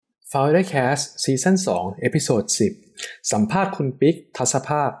Foundercast ซีซั่น 2 เอพิโซด 10 สัมภาษณ์คุณปิ๊ก ทัศภ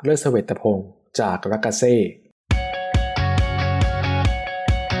าค เลิศเสวตพงศ์จากรากาเซ่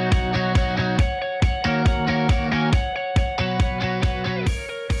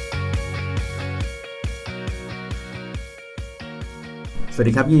สวัส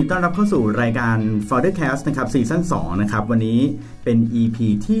ดีครับยินดีต้อนรับเข้าสู่รายการ Foundercast นะครับซีซั่น 2 นะครับวันนี้เป็น EP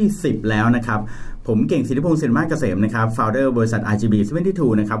ที่ 10 แล้วนะครับผมเก่งศิริพงษ์ศิริมาศเกษมนะครับ Founder บริษัท RGB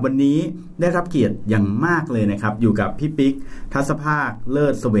 72 นะครับวันนี้ได้รับเกียรติอย่างมากเลยนะครับอยู่กับพี่ปิ๊ก ทัศภาค เลิ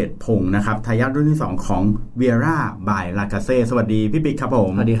ศเสวตพงศ์นะครับทายาทรุ่นที่ 2 ของ Viera by Lacazette สวัสดีพี่ปิ๊กครับผ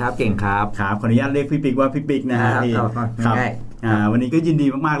มสวัสดีครับเก่งครับครับขออนุญาตเรียกพี่ปิ๊กว่าพี่ปิ๊กนะฮะครับวันนี้ก็ยินดี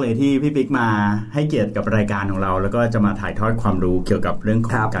มากๆเลยที่พี่ปิ๊กมาให้เกียรติกับรายการของเราแล้วก็จะมาถ่ายทอดความรู้เกี่ยวกับเรื่องข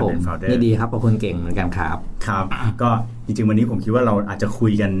องการเป็น Founder นี่ดีครับขอบคุณเก่งเหมือนกันครับครับก็จริงๆวันนี้ผมคิดว่าเราอาจจะคุ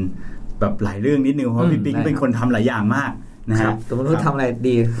ยกันแบบหลายเรื่องนิดนึงเพราะพี่ปิ๊กเป็นคนทำหลายอย่างมากนะครับสมมติว่าทำอะไร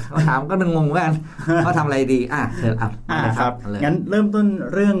ดีถามก็งงเหมือนกันว่าทำอะไรดีเชิญครับงั้นเริ่มต้น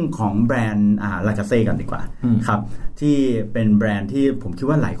เรื่องของแบรนด์ลากาเซ่กันดีกว่าครับที่เป็นแบรนด์ที่ผมคิด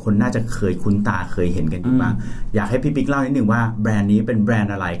ว่าหลายคนน่าจะเคยคุ้นตาเคยเห็นกันอยู่บ้างอยากให้พี่ปิ๊กเล่านิดนึงว่าแบรนด์นี้เป็นแบรน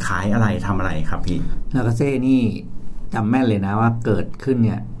ด์อะไรขายอะไรทำอะไรครับพี่ลากาเซ่นี่จำแม่นเลยนะว่าเกิดขึ้นเ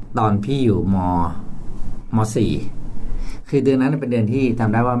นี่ยตอนพี่อยู่ม.4คือเดือนนั้นเป็นเดือนที่จ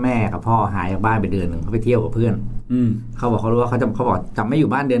ำได้ว่าแม่กับพ่อหายจากบ้านไปเดือนนึงเขาไปเที่ยวกับเพื่อนเขาบอกเขารู้ว่าเขาบอกจำไม่อยู่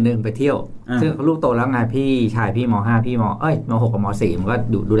บ้านเดือนนึงไปเที่ยวซึ่งเขาลูกโตแล้วไงพี่ชายพี่ม.5พี่ม.6 กับม.4มันก็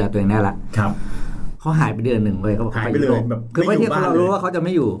ดูแลตัวเองได้ละครับเขาหายไปเดือนนึงเลยเขาบอกไปยุโรปคือไม่เที่ยวเรารู้ว่าเขาจะไ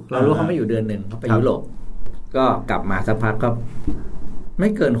ม่อยู่เรารู้เขาไม่อยู่เดือนนึงเขาไปยุโรปก็กลับมาสักพักก็ไม่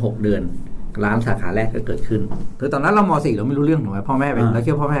เกิน6เดือนร้านสาขาแรกก็เกิดขึ้นคือตอนนั้นเราม.4เราไม่รู้เรื่องหรอกพ่อแม่ไปแล้วเ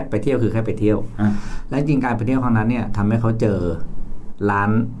ที่ยวพ่อแม่ไปเที่ยวคือแค่ไปเที่ยวและจริงการไปเที่ยวครั้งนั้นเนี่ยทำให้เขาเจอร้าน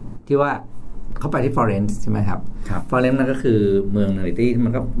ที่ว่าเขาไปที่ฟลอเรนซ์ใช่ไหมครับฟลอเรนซ์นั่นก็คือเมืองนึงที่มั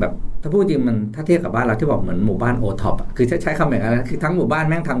นก็แบบถ้าพูดจริงมันถ้าเทียบกับบ้านเราที่บอกเหมือนหมู่บ้านโอท็อปคือใช้คำแบบนั้นคือทั้งหมู่บ้าน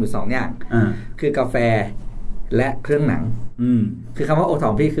แม่งทำอยู่2อย่างคือกาแฟและเครื่องหนังคือคำว่าโอท็อ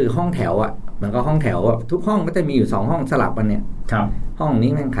ปพี่คือห้องแถวเหมือนก็ห้องแถวทุกห้องก็จะมีอยู่2ห้องสลับกันเนี่ยห้อง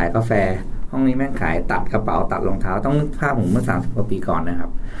นี้แม่งขายกาแฟห้องนี้แม่งขายตัดกระเป๋าตัดรองเท้าต้องนึกภาพผมเมื่อ30 กว่าปีก่อนนะครับ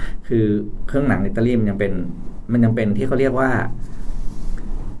คือเครื่องหนังอิตาลีมันยังเป็นที่เขาเรียกว่า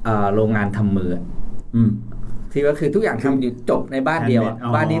โรงงานทำมือที่ก็คือทุกอย่างทำอยู่จบในบ้านเดียว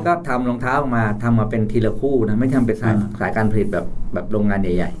บ้านนี้ก็ทำรองเท้าออกมาทำมาเป็นทีละคู่นะไม่ทำเป็นสายการผลิตแบบโรงงาน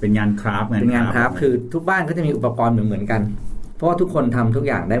ใหญ่ๆเป็นงานคราฟต์เป็นงานคราฟต์คือทุกบ้านก็จะมีอุปกรณ์เหมือนกันเพราะว่าทุกคนทำทุก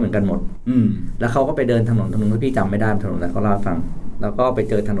อย่างได้เหมือนกันหมดแล้วเขาก็ไปเดินถนนที่พี่จำไม่ได้ถนนนั้นก็เล่าให้ฟังแล้วก็ไป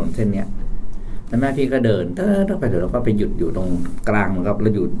เจอถนนเส้นเนี้ยแล้วแม่พี่ก็เดินไปเดี๋ยวเราก็ไปหยุดอยู่ตรงกลางเหมือนกับเรา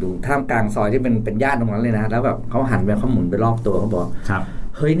อยู่ท่ามกลางซอยที่เป็นย่านตรงนั้นเลยนะแล้วแบบเขาหันไปเขาหมุนไปรอบตัวเขาบอก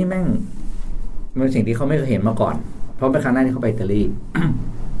เฮ้ยนี่แม่งเป็นสิ่งที่เขาไม่เคยเห็นมาก่อนเพราะเป็นครั้งแรกที่เขาไปอิตาลี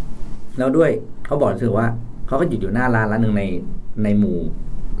แล้วด้วยเขาบอกถือว่าเขาก็หยุดอยู่หน้าร้านนึงในหมู่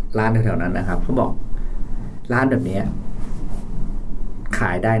ร้านแถวๆนั้นนะครับเขาบอกร้านแบบนี้ข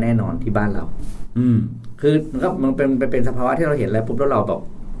ายได้แน่นอนที่บ้านเราคือมันเป็นสภาวะที่เราเห็นแล้วปุ๊บแล้วเราแบบ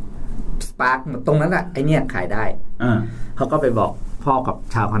สปาร์กตรงนั้นไอเนี่ยขายได้เขาก็ไปบอกพ่อกับ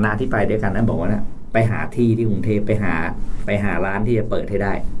ชาวคณะที่ไปด้วยกันนะบอกว่านะไปหาที่กรุงเทพไปหาร้านที่จะเปิดให้ไ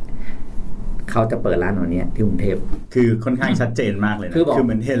ด้เขาจะเปิดร้านวันนี้ที่กรุงเทพคือค่อนข้างชัดเจนมากเลยนะคือเห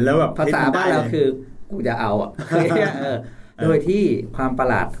มือนเห็นแล้วแบบภาษาบ้านเราคือกูจะเอาโดยที่ความประ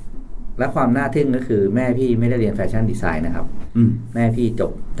หลาดและความน่าทึ่งก็คือแม่พี่ไม่ได้เรียนแฟชั่นดีไซน์นะครับแม่พี่จ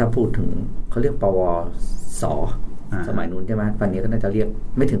บถ้าพูดถึงเขาเรียกปวส.สมัยนู้นใช่ไหมตอนนี้ก็น่าจะเรียก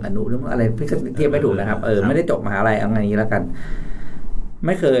ไม่ถึงอนุหรืออะไรพี่ก็เทียบไม่ถูกนะครับไม่ได้จบมหาลัยเอาไงนี้แล้วกันไ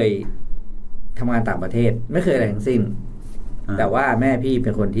ม่เคยทำงานต่างประเทศไม่เคยอะไรทั้งสิ้นแต่ว่าแม่พี่เป็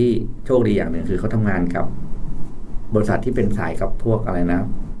นคนที่โชคดีอย่างหนึ่งคือเขาทำงานกับบริษัทที่เป็นสายกับพวกอะไรนะ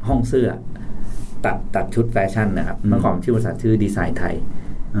ห้องเสื้อตัดชุดแฟชั่นนะครับเมื่อก่อนชื่อบริษัทชื่อดีไซน์ไทย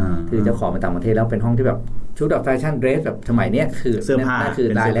คือเจ้าของไปต่างประเทศแล้วเป็นห้องที่แบบชุดแบบแฟชั่นเดรสแบบสมัยนี้คือเสื้อผ้าคือ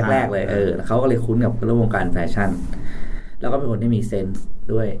รายแรกๆเลยเขาก็เลยคุ้นกับเรื่องวงการแฟชั่นแล้วก็เป็นคนที่มีเซนส์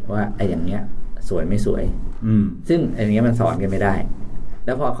ด้วยว่าไอ้อย่างเนี้ยสวยไม่สวยซึ่งไอ้อย่างเงี้ยมันสอนกันไม่ได้แ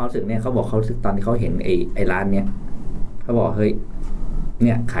ล้วพอเขาสึกเนี่ยเขาบอกเขาสึกตอนที่เขาเห็นไอ้ร้านเนี้ยเขาบอกเฮ้ยเ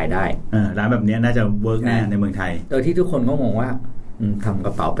นี่ยขายได้ร้านแบบนี้น่าจะเวิร์กแน่ในเมืองไทยโดยที่ทุกคนก็งงว่าทำกร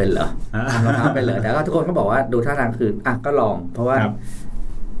ะเป๋าเป็นเหรอทำรองเท้าเป็นเหรอแต่ก็ทุกคนก็บอกว่าดูท่าทางคือก็ลองเพราะว่า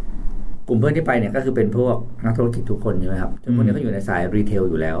กลุ่มเพื่อนที่ไปเนี่ยก็คือเป็นพวกนักธุรกิจทุกคนใช่ไหมครับทุกคนนี้ก็อยู่ในสายรีเทล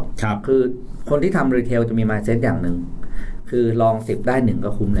อยู่แล้วคือคนที่ทำรีเทลจะมี mindset อย่างหนึ่งคือลอง10ได้1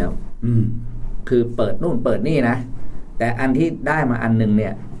ก็คุ้มแล้วคือเปิดนู่นเปิดนี่นะแต่อันที่ได้มาอันนึงเนี่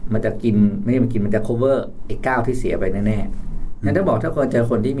ยมันจะกินไม่ใช่มันกินมันจะ cover ไอ้9ที่เสียไปแน่ๆงั้นถ้าบอกถ้าคนเจอ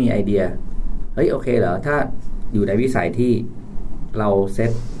คนที่มีไอเดียเฮ้ยโอเคเหรอถ้าอยู่ในวิสัยที่เราเซ็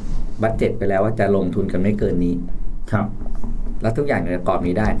ต บัดเจ็ตไปแล้วว่าจะลงทุนกันไม่เกินนี้ครับแล้วทุกอย่างในกรอบ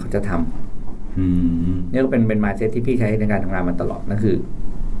นี้ได้เขาจะทำนี่ก็เป็นmindsetที่พี่ใช้ในการทำงานมาตลอดนั่นคือ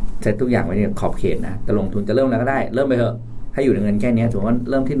เซตทุกอย่างไว้ในขอบเขตนะจะลงทุนจะเริ่มแล้วก็ได้เริ่มไปเถอะให้อยู่ในเงินแค่นี้ถือว่า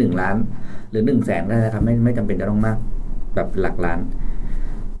เริ่มที่1 ล้านหรือ100,000ได้นะครับไม่จำเป็นจะต้องมากแบบหลักล้าน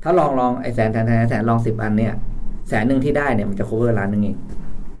ถ้าลองไอ้แสนลอง10 อันเนี่ย100,000ที่ได้เนี่ยมันจะ cover ล้านนึงเอง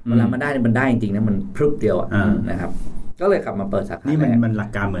เวลามันได้เนี่ยมันได้จริงๆนะมันพรึบเดียวนะครับก็เลยกลับมาเปิดสาขานี่มันหลัก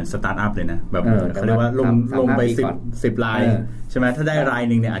การเหมือนสตาร์ทอัพเลยนะแบบเขาเรียกว่าลงไป10รายใช่ไหมถ้าได้ราย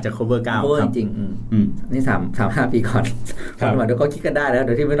นึงเนี่ยอาจจะ cover 9 cover จริงนี่3-5 ปีก่อนครับเดี๋ยวก็คิดกันได้แล้วโด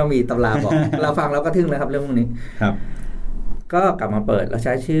ยที่ไม่ต้องมีตำราบอกเราฟังแล้วก็ทึ่งนะครับเรื่องพวกนี้ครับก็กลับมาเปิดแล้วใ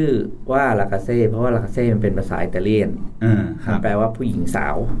ช้ชื่อว่าลากาเซ่เพราะว่าลากาเซ่มันเป็นภาษาอิตาเลียนแปลว่าผู้หญิงสา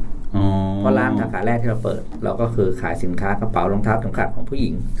วเพราะร้านสาขาแรกที่เราเปิดเราก็คือขายสินค้ากระเป๋ารองเท้าเข็มขัดของผู้หญิ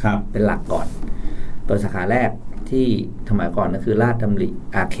งเป็นหลักก่อนเปิดสาขาแรกที่สมัยก่อนก็คือลาดดำริ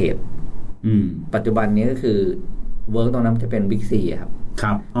อาร์เคดปัจจุบันนี้ก็คือเวิร์กตรงนั้นจะเป็นบิ๊กซีครับ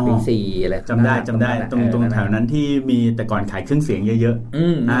บิ๊กซีอะไรจำได้ตรงแถวนั้นที่มีแต่ก่อนขายเครื่องเสียงเยอะ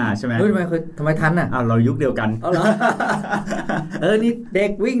ๆใช่ไหมทำไมทันอ่ะเรายุคเดียวกันเหรอนี่เด็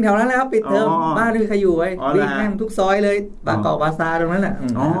กวิ่งแถวนั้นแล้วปิดเทอมบ้านไม่มีใครอยู่ไว้วิ่งแม่งทุกซอยเลยบางกอกบาซาตรงนั้นแหละ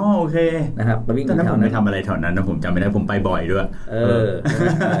โอเคนะครับมาวิ่งแถวนั้นผมไปทำอะไรแถวนั้นนะผมจำไม่ได้ผมไปบ่อยด้วย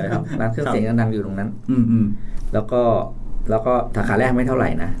ครับร้านเครื่องเสียงดังอยู่ตรงนั้นแล้วก็สาขาแรกไม่เท่าไหร่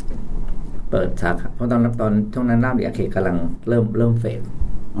นะเปิดสาขาเพราะตอนช่วงนั้นลาดดำริอาร์เคดกำลังเริ่มเฟส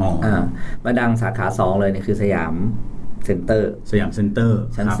มาดังสาขา2เลยเนี่ยคือสยามเซ็นเตอร์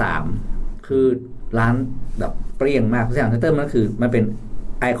ชั้น3คือร้านแบบเปรี้ยงมากสยามเซ็นเตอร์มันเป็น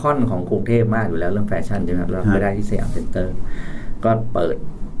ไอคอนของกรุงเทพมากอยู่แล้วเรื่องแฟชั่นใช่ไหมเราไปได้ที่สยามเซ็นเตอร์ก็เปิด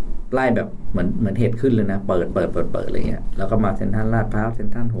ไล่แบบเหมือนเหตุขึ้นเลยนะเปิดอะไรเงี้ยแล้วก็มาเซ็นทรัลลาดพร้าวเซ็น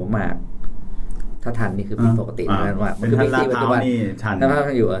ทรัลหัวหมากถ้าทันนี่คือปกตินะว่ามันคือบิ๊กซีปัจจุบันถ้า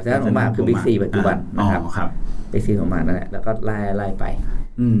ทันอยู่เซ็นทรัลหัวหมากคือบิ๊กซีปัจจุบันนะครับบิ๊กซีหัวหมากนั่นแหละแล้วก็ไล่ไป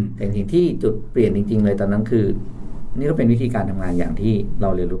แต่จริงที่จุดเปลี่ยนจริงๆเลยตอนนั้นคือนี่ก็เป็นวิธีการทำงานอย่างที่เรา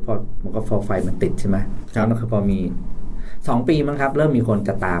เรียนรู้พอมันก็ฟอร์ไฟมันติดใช่ไหมแล้วคือพอมี2 ปีมั้งครับเริ่มมีคนจ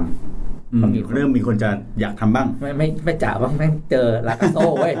ะตามเริ่มมีคนจะอยากทำบ้างไม่จ่าบ้างไม่เจอลากาโซ่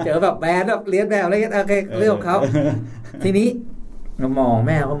เว้ยเจอแบบแบรนด์แบบเรียนแบบอะไรเงี้ยโอเคเรื่องของเขาทีนี้แ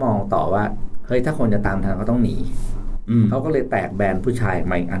ม่ก็มองต่อว่าเฮ้ยถ้าคนจะตามทันเขาต้องหนีเขาก็เลยแตกแบรนด์ผู้ชาย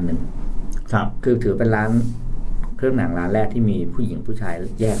มาอีกอันหนึ่งคือถือเป็นร้านเครื่องหนังร้านแรกที่มีผู้หญิงผู้ชาย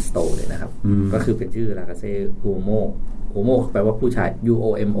แยกสโตร์เลยนะครับก็คือเป็นชื่อลากาเซ่อูโมแปลว่าผู้ชาย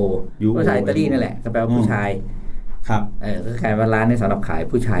UOMO ผู้ชายอิตาลีนั่นแหละก็แปลว่าผู้ชายครับก็ขายร้านในสำหรับขาย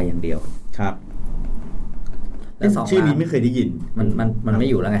ผู้ชายอย่างเดียวครับชื่อนี้ไม่เคยได้ยินมันไม่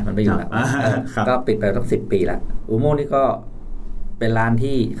อยู่แล้วไงมันไม่อยู่แล้วก็ปิดไปตั้ง10 ปีแล้วอูโมนี่ก็เป็นร้าน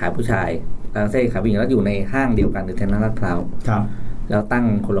ที่ขายผู้ชายลากาเซ่ขายผู้หญิงแล้วอยู่ในห้างเดียวกันคือเซ็นทรัลลาดพร้าวแล้วตั้ง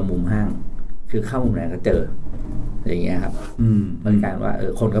คนละมุมห้างคือเข้ามุมไหนก็เจออย่างเงี้ยครับบริการว่า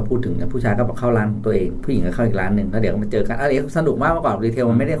คนก็พูดถึงผู้ชายก็บอกเข้าร้านของตัวเองผู้หญิงก็เข้าอีกร้านหนึ่งแล้วเดี๋ยวมาเจอกันอะไรสนุกมากเมื่อก่อนรีเทล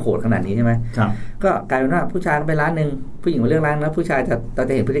มันไม่ได้โหดขนาดนี้ใช่ไหมก็กลายเป็นว่าผู้ชายไปร้านหนึ่งผู้หญิงมาเลือกร้านแล้วผู้ชายจ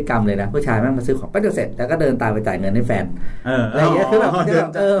ะเห็นพฤติกรรมเลยนะผู้ชายแม่งมาซื้อของไปเดี๋ยวเสร็จแล้วก็เดินตามไปจ่ายเงินให้แฟนอะไรอย่างเงี้ยคือแบบ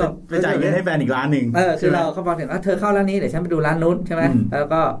ไปจ่ายเงินให้แฟนอีกร้านหนึ่งคือเราเขาบอกถึงเธอเข้าร้านนี้เดี๋ยวฉันไปดูร้านนู้นใช่ไหมแล้ว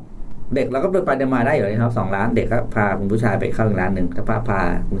ก็เด็กเราก็ไปเดินมาได้อยู่เลยครับ2 ร้านเด็กก็พาคุณผู้ชายไปเข้าอีกร้านหนึ่งแล้วพา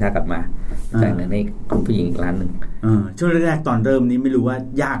คุณผู้ชายกลับมาจ่ายเงินให้คุณผู้หญิงอีกร้านหนึ่งช่วงแรกๆตอนเริ่มนี้ไม่รู้ว่า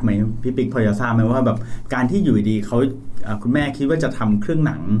ยากไหมพี่ปิ๊กพอจะทราบไหมว่าแบบการที่อยู่ดีเขาคุณแม่คิดว่าจะทำเครื่อง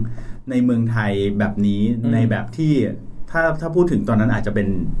หนังในเมืองไทยแบบนี้ในแบบที่ถ้าพูดถึงตอนนั้นอาจจะเป็น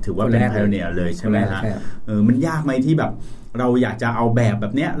ถือว่าเป็นไพโอเนียร์เลยใช่ไหมฮะมันยากไหมที่แบบเราอยากจะเอาแบ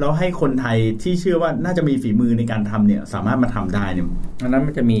บเนี้ยแล้วให้คนไทยที่เชื่อว่าน่าจะมีฝีมือในการทำเนี่ยสามารถมาทำได้เนี่ยอันนั้น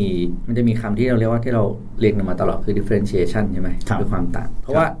มันจะมีคำที่เราเรียกว่าที่เราเรียนกันมาตลอดคือ differentiation ใช่ไหมคือความต่างเพร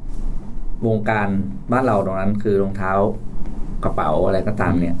าะว่าวงการบ้านเราตรงนั้นคือรองเท้ากระเป๋าอะไรก็ตา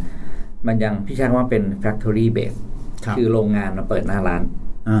มเนี่ยมันยังพี่ใช้คำว่าเป็น factory base คือโรงงานมาเปิดหน้าร้าน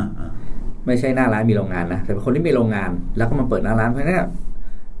ไม่ใช่หน้าร้านมีโรงงานนะแต่เป็นคนที่มีโรงงานแล้วก็มาเปิดหน้าร้านเพราะนั้น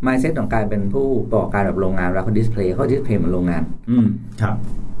mindset ของการเป็นผู้ประกอบการแบบโรงงานแล้วเขาดิสเพลย์เหมือนโรงงานครับ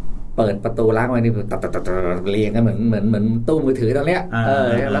เปิดประตูร้านไว้นี่ตัดเรียงกันเหมือนตู้มือถือตรงเนี้ย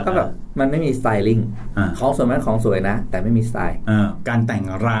แล้วก็แบบมันไม่มีสไตลิ่งของสวยมันของสวยนะแต่ไม่มีสไตล์การแต่ง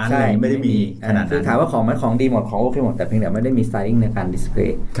ร้านไม่ได้มีขนาดนั้นคือถามว่าของมันของดีหมดของโอเคหมดแต่เพียงแต่ไม่ได้มีสไตลิ่งในการดิสเพล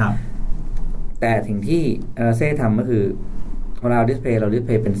ย์ครับแต่สิ่งที่เซ่ทำก็คือเวลาดิสเพลย์เราดิสเพ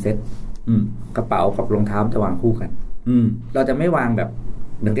ลย์เป็นเซ็ตกระเป๋ากับรองเท้าจะวางคู่กันเราจะไม่วางแบบ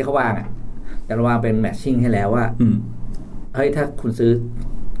เหมือนที่เขาวางแต่เราวางเป็นแมทชิ่งให้แล้วว่าเฮ้ยถ้าคุณซื้อ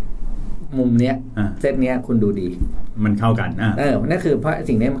มุมเนี้ยเซตเนี้ยคุณดูดีมันเข้ากันนั่นคือเพราะ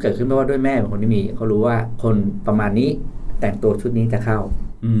สิ่งนี้มันเกิดขึ้นเพราะว่าด้วยแม่เป็นคนที่มีเขารู้ว่าคนประมาณนี้แต่งตัวชุดนี้จะเข้า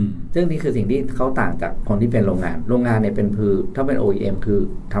ซึ่งนี่คือสิ่งที่เขาต่างจากคนที่เป็นโรงงานเนี่ยเป็นคือถ้าเป็น OEM คือ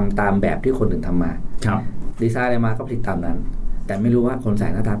ทำตามแบบที่คนอื่นทำมาดีไซน์อะไรมาก็ผลิตตามนั้นแต่ไม่รู้ว่าคนใส่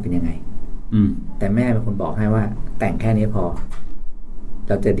หน้าตาเป็นยังไงแต่แม่เป็นคนบอกให้ว่าแต่งแค่นี้พอเ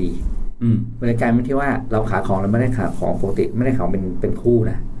ราจะดีบริการไม่ที่ว่าเราขายของเราไม่ได้ขายของปกติไม่ได้ขายเป็นคู่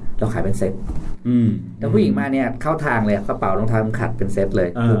นะเราขายเป็นเซ็ตแต่ผู้หญิงมาเนี่ยเข้าทางเลยกระเป๋ารองเท้าขัดเป็นเซ็ตเลย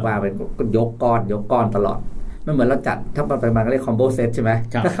คือว่าเป็นยกก้อนตลอดไม่เหมือนเราจัดถ้าไปมาก็เรียกคอมโบเซ็ตใช่ไหม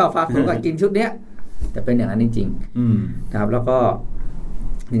ถ้าเข้าฟ้าผมก็กินชุดเนี้ยแต่เป็นอย่างนั้นจริงๆนะครับแล้วก็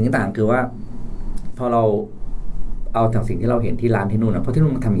สิ่งต่างคือว่าพอเราเอาจากสิ่งที่เราเห็นที่ร้านที่นู่นนะเพราะที่นู่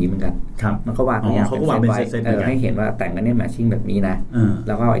นมันทำอย่างนี้เหมือนกันมันก็วางอย่างเป็นเซตไว้ให้เห็นว่าแต่งกันเนี่ยแมทชิ่งแบบนี้นะแ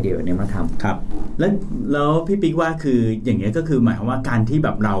ล้วก็ไอเดียแบบนี้มาทำครับแล้วพี่ปิ๊กว่าคืออย่างเงี้ยก็คือหมายความว่าการที่แบ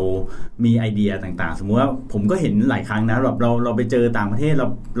บเรามีไอเดียต่างๆสมมุติว่าผมก็เห็นหลายครั้งนะแบบเราไปเจอต่างประเทศ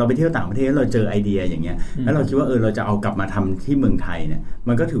เราไปเที่ยวต่างประเทศเราเจอไอเดียอย่างเงี้ยแล้วเราคิดว่าเราจะเอากลับมาทำที่เมืองไทยเนี่ย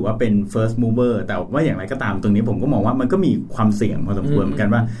มันก็ถือว่าเป็น first mover แต่ว่าอย่างไรก็ตามตรงนี้ผมก็มองว่ามันก็มีความเสี่ยงพอสมควรเหมือนกัน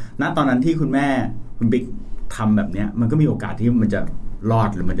ว่าณตอนนั้นที่คุณปิ๊กทำแบบเนี้ยมันก็มีโอกาสที่มันจะรอด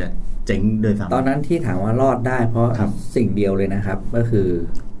หรือมันจะเจ๊งโดยซ้ำตอนนั้นที่ถามว่ารอดได้เพราะสิ่งเดียวเลยนะครับก็คือ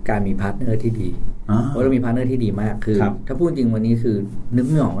การมีพาร์ทเนอร์ที่ดีเพราะเรามีพาร์ทเนอร์ที่ดีมากคือถ้าพูดจริงวันนี้คือนึก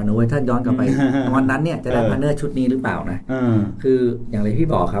ไม่ออกนะเว้ยถ้าย้อนกลับไปวันนั้นเนี่ยจะได้พาร์ทเนอร์ชุดนี้หรือเปล่านะคืออย่างไรพี่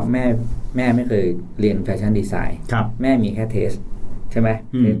บอกครับแม่ไม่เคยเรียนแฟชั่นดีไซน์แม่มีแค่เทสใช่ไหม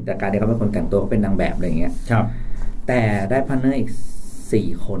แต่การที่เขาเป็นคนแต่งตัวเขาเป็นนางแบบอะไรอย่างเงี้ยแต่ได้พาร์ทเนอร์อีก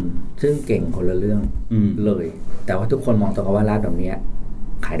4 คนซึ่งเก่งคนละเรื่องเลยแต่ว่าทุกคนมองตัวว่าร้านแบบนี้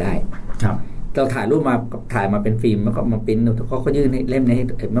ขายได้เราถ่ายรูปมาเป็นฟิล์มแล้วก็มาปริ้นเขาก็ยื่นเล่มนี้ให้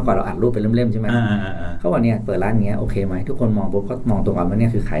เมื่อก่อนเราอัดรูปเป็นเล่มๆใช่ไหมเขาบอกเนี่ยเปิดร้านเงี้ยโอเคไหมทุกคนมองปุ๊บก็มองตรงกันว่าเนี่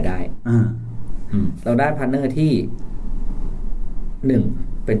ยคือขายได้เราได้พาร์ทเนอร์ที่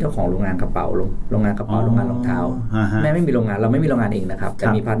1เป็นเจ้าของโรงงานกระเป๋าโรงงานกระเป๋าโรงงานรองเท้าแม่ไม่มีโรงงานเราไม่มีโรงงานเองนะครับแต่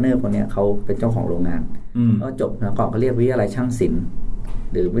มีพาร์ทเนอร์คนนี้เขาเป็นเจ้าของโรงงานก็จบนะก่อนเขาเรียกวิทยาลัยช่างศิลป์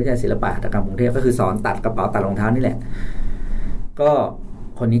หรือวิทยาลัยศิลปะหัตถกรรมกรุงเทพก็คือสอนตัดกระเป๋าตัดรองเท้านี่แหละก็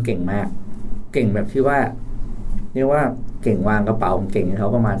คนนี้เก่งมากเก่งแบบที่ว่าเรียกว่าเก่งวางกระเป๋าเก่งเขา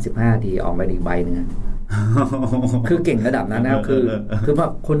ประมาณ15 นาทีออกมาอีกใบนึงคือเก่งระดับนั้นนะคือว่า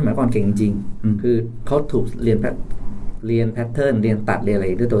คนสมัยก่อนเก่งจริงคือเขาถูกเรียนแพทเทิร์นเรียนตัดเรียนอะไร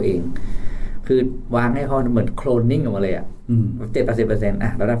ด้วยตัวเองคือวางให้เขาเหมือนโคลนนิ่งออกมาเลย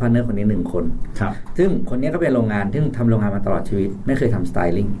70%เราได้พาร์ทเนอร์คนนี้1 คนซึ่งคนนี้ก็เป็นโรงงานที่ทำโรงงานมาตลอดชีวิตไม่เคยทำสไต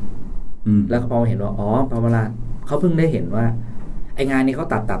ลิ่งแล้วพอเห็นว่าพอเวลาเขาเพิ่งได้เห็นว่าไองานนี้เขา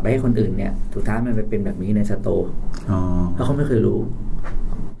ตัดไปให้คนอื่นเนี่ยสุดท้ายมันไปเป็นแบบนี้ในสโตร์แล้วเขาไม่เคยรู้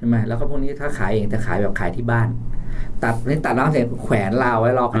ใช่ไหมแล้วก็พวกนี้ถ้าขายเองแต่ขายแบบขายที่บ้านตัดแล้วเสร็จแขวนราวไ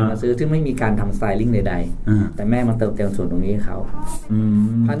ว้รอใครมาซื้อซึ่งไม่มีการทำสไตลิ่งใดๆแต่แม่มันเติมเต็มส่วนตรงนี้ให้เขา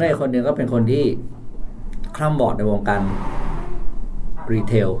พาร์ทเนอร์คนหนึ่งก็เป็นคนที่คล่ำบอดในวงการรี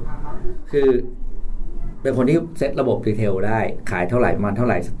เทลคือเป็นคนที่เซตระบบรีเทลได้ขายเท่าไหร่ประมาณเท่าไ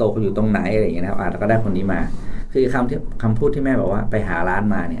หร่สโตร์เขาอยู่ตรงไหนอะไรอย่างเงี้ยนะครับแล้วก็ได้คนนี้มาคือคำพูดที่แม่บอกว่าไปหาร้าน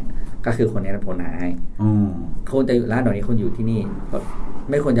มาเนี่ยก็คือคนนี้ผลหาให้คนจะอยู่ร้านแบบนี้คนอยู่ที่นี่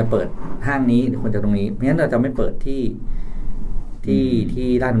ไม่ควรจะเปิดห้างนี้หรือควรจะตรงนี้เพราะฉะนั้นเราจะไม่เปิดที่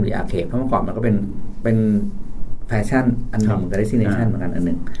ร้านดนตรีอาร์เคดเพราะเมื่อก่อนมันก็เป็นแฟชั่นอันหนึ่งกับเดสติเนชันเหมือนกันอันห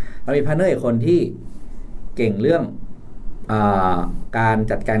นึ่งเรามีพาร์ทเนอร์อีกคนที่เก่งเรื่องการ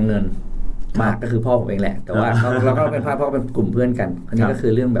จัดการเงินมากก็คือพ่อผมเองแหละแต่ว่าเราก็เป็นพ่อเป็นกลุ่มเพื่อนกันอันนี้ก็คื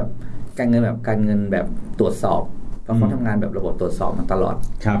อเรื่องแบบการเงินแบบตรวจสอบเพราะเขาทำงานแบบระบบตรวจสอบมาตลอด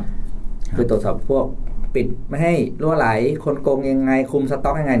คือตรวจสอบพวกปิดไม่ให้รั่วไหลคนโกงยังไงคุมสต็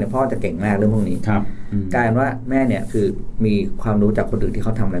อกยังไงเนี่ยพ่อจะเก่งมากเรื่องพวกนี้กลายเป็นว่าแม่เนี่ยคือมีความรู้จากคนอื่นที่เข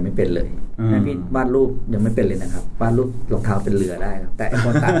าทำอะไรไม่เป็นเลยแม่พี่วาดรูปยังไม่เป็นเลยนะครับวาดรูปรองเท้าเป็นเรือได้แต่ไอ้ค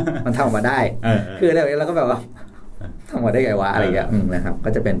นตัดมันทำออกมาได้คืออะไรแบบนี้เราก็แบบว่าทำมาได้ไงวะอะไรอย่างเงี้ยนะครับก็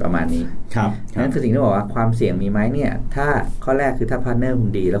จะเป็นประมาณนี้นั่นคือสิ่งที่บอกว่าความเสี่ยงมีไหมเนี่ยถ้าข้อแรกคือถ้าพาร์ทเนอร์คุ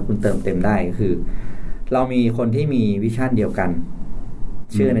ณดีแล้วคุณเติมเต็มได้ก็คือเรามีคนที่มีวิชั่นเดียวกัน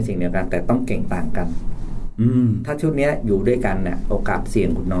เชื่อในสิ่งเดียวกันแต่ต้องเก่งต่างกันถ้าชุดนี้อยู่ด้วยกันเนี่ยโอกาสเสี่ยง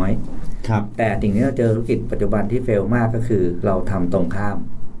คุณน้อยแต่สิ่งที่เราเจอธุรกิจปัจจุบันที่เฟลมากก็คือเราทำตรงข้าม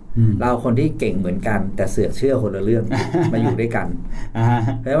เราคนที่เก่งเหมือนกันแต่เชื่อคนละเรื่อง มาอยู่ด้วยกัน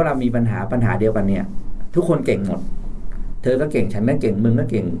แล้วเรามีปัญหาเดียวกันเนี่ยทุกคนเก่งหมดเธอก็เก่งฉันก็เก่งมึงก็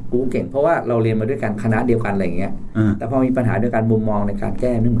เก่งกูเก่งเพราะว่าเราเรียนมาด้วยกันคณะเดียวกันอะไรอย่างเงี้ยแต่พอมีปัญหาด้วยกันมุมมองในการแ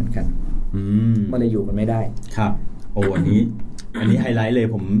ก้ไม่เหมือนกันมันเลยอยู่กันไม่ได้ครับโอ้อันนี้ไฮไลท์เลย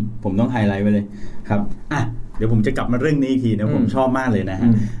ผมต้องไฮไลท์ไว้เลยครับเดี๋ยวผมจะกลับมาเรื่องนี้อีกทีนะผมชอบมากเลยนะฮ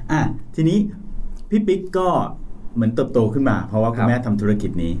ะทีนี้พี่ปิ๊กก็เหมือนเติบโตขึ้นมาเพราะว่าคุณแม่ทำธุรกิ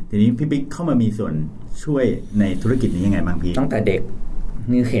จนี้ทีนี้พี่ปิ๊กเข้ามามีส่วนช่วยในธุรกิจนี้ยังไงบ้างพี่ตั้งแต่เด็ก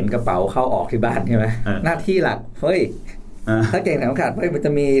นี่เข็นกระเป๋าเข้าออกที่บ้านใช่ไหมหน้าที่หลักเฮ้ย ถ้าเก่งเข็มขัดมันจ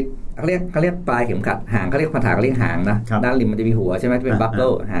ะมีเขาเรียกปลายเข็มขัดหางเขาเรียกภาษาเขาเรียกหางนะด้านริมมันจะมีหัวใช่ไหมที่เป็นบัคเกิ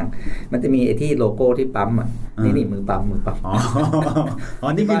ลหางมันจะมีไอ้ที่โลโก้ที่ปั๊มอ่ะนี่มือปั๊มอ๋อ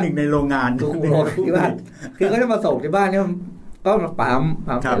นี่คือหนึ่งในโรงงานที่บ้านคือเขาจะมาส่งที่บ้านเนี่ยก็มาปั๊ม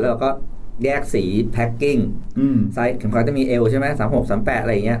เสร็จแล้วก็แยกสีแพ็คกิ้งไซส์เข็มขัดจะมีเอลใช่ไหม36 38อะ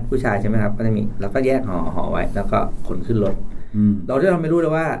ไรอย่างเงี้ยผู้ชายใช่ไหมครับก็จะมีแล้วก็แยกห่อไว้แล้วก็ขนขึ้นรถเราไม่รู้เล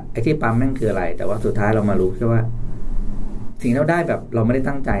ยว่าไอ้ที่ปั๊มแม่งคืออะไรแต่ว่าสุดท้ายเรามารู้แค่ว่าสิ่งที่เราได้แบบเราไม่ได้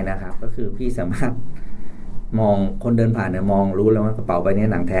ตั้งใจนะครับก็คือพี่สามารถมองคนเดินผ่านเนี่ยมองรู้แล้วว่ากระเป๋าใบนี้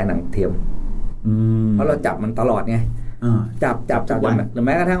หนังแท้หนังเทียมเพราะเราจับมันตลอดไงจับหรือแ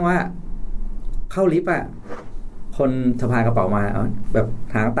ม้กระทั่งว่าเข้าลิฟต์อ่ะคนสะพายกระเป๋ามาแบบ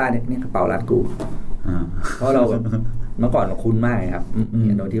ทางใต้เนี่ยกระเป๋าร้านกูเพราะเราแบบเมื่อก่อนเราคุ้นมากครับ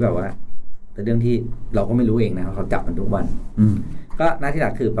โดยที่แบบว่าแต่เรื่องที่เราก็ไม่รู้เองนะเขาจับมันทุกวันก็หน้าที่ห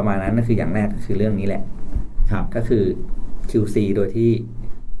ลักคือประมาณนั้นนั่นคืออย่างแรกก็คือเรื่องนี้แหละก็คือ QC โดยที่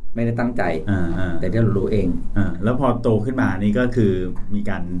ไม่ได้ตั้งใจแต่ที่เรารู้เองแล้วพอโตขึ้นมานี่ก็คือมี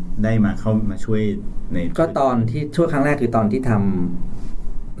การได้มาเข้ามาช่วยในก็ตอนที่ช่วยครั้งแรกคือตอนที่ท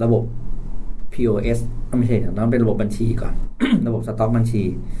ำระบบ POS ไม่ใช่ต้องเป็นระบบบัญชีก่อน ระบบสต็อกบัญชี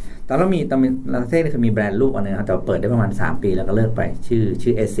ตอนเรามีลาเซ่คือมีแบรนด์ลูกอันนึงครับแต่เปิดได้ประมาณ3 ปีแล้วก็เลิกไป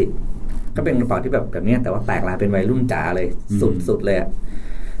ชื่อ ASIC ก็เป็นกระเป๋าที่แบบนี้แต่ว่าแตกลายเป็นวัยรุ่นจ๋าเลยสุดเลย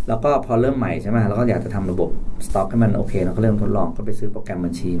แล้วก็พอเริ่มใหม่ใช่ไหมเราก็อยากจะทำระบบสต็อกให้มันโอเคเราก็เริ่มทดลองก็ไปซื้อโปรแกรมบั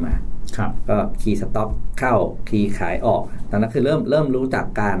ญชีมาก็คีย์สต็อกเข้าคีย์ขายออกตอนนั้นคือเริ่มรู้จัก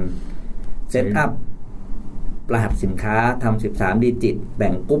การเซตอัพรหัสสินค้าทำ13 ดิจิตแบ่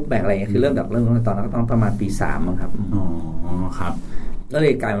งกรุ๊ปแบ่งอะไรคือเริ่มจากเริ่มตอนนั้นก็ต้องประมาณปี3มั้งครับครับก็เล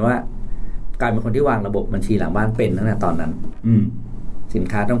ยกลายเป็นคนที่วางระบบบัญชีหลังบ้านเป็นตั้งแต่ตอนนั้นสิน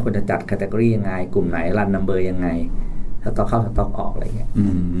ค้าต้องควรจะจัดแคตตากรียังไงกลุ่มไหนรันนัมเบอร์ยังไงสต็อกเข้าสต็อกออกอะไรเงี้ย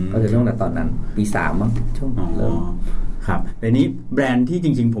ก็จะเริ่มแต่ตอนนั้นปี3มั้งช่วงเริ่มครับแต่นี้แบรนด์ที่จ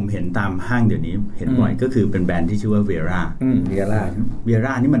ริงๆผมเห็นตามห้างเดี๋ยวนี้เห็นบ่อยก็คือเป็นแบรนด์ที่ชื่อว่าเวร่าเวร่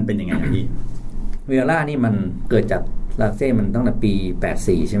านี่มันเป็นยังไงพี่เวร่านี่มันเกิดจากลาเซ่มันตั้งแต่ปี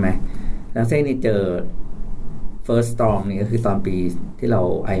84ใช่ไหมลาเซ่นี่เจอ first storm นี่ก็คือตอนปีที่เรา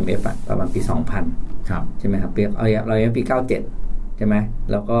IMF อ่ะประมาณปี2000ครับใช่ไหมครับเราปี97ใช่ไหม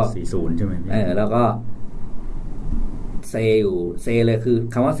แล้วก็40ใช่ไหมแล้วก็เซเลยคือ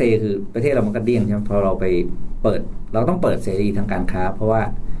คำว่าเซคือประเทศเรามันกระเดี้ยงใช่ไหมพอเราไปเปิดเราต้องเปิดเสรีทางการค้าเพราะว่า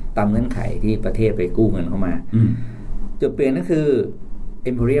ตามเงื่อนไขที่ประเทศไปกู้เงินเข้ามาจุดเปลี่ยนก็คือ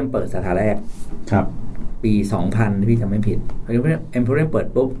Emporium เปิดสาขาแรกครับปี2000พี่จำไม่ผิด Emporium เปิด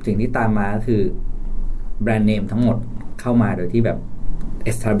ปุ๊บสิ่งที่ตามมาก็คือแบรนด์เนมทั้งหมดเข้ามาโดยที่แบบ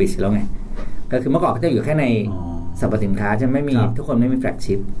establish แล้วไงก็คือเมื่อก่อนก็จะอยู่แค่ในสรรพสินค้าจะไม่มีทุกคนไม่มีแฟลก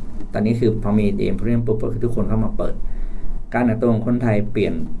ชิพตอนนี้คือพอมี Emporium ปุ๊บก็คือทุกคนเข้ามาเปิดการแต่งตัวของคนไทยเปลี่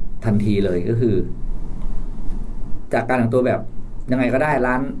ยนทันทีเลยก็คือจากการแต่งตัวแบบยังไงก็ได้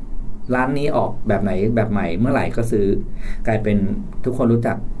ร้านนี้ออกแบบไหนแบบใหม่เมื่อไหร่ก็ซื้อกลายเป็นทุกคนรู้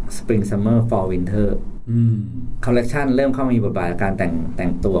จัก Spring Summer Fall Winter Collection เริ่มเข้ามามีบทบาทการแต่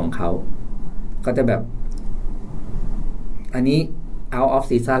งตัวของเขาก็จะแบบอันนี้ out of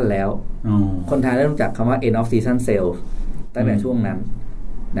season แล้วคนไทยเริ่มจากคำว่า end of season sale ตั้งแต่ช่วงนั้น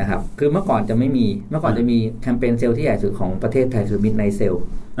นะครับคือเมื่อก่อนจะมีแคมเปญเซลล์ที่ใหญ่สุดของประเทศไทยคือ Midnight Sale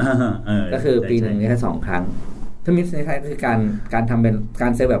ก็คือปีหนึ่งแค่2 ครั้งถ้า Midnight Sale คือการทำเป็นกา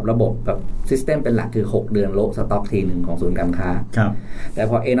รเซลล์แบบระบบแบบซิสเต็มเป็นหลักคือ6 เดือนโละสต็อกทีนึงของศูนย์การค้าแต่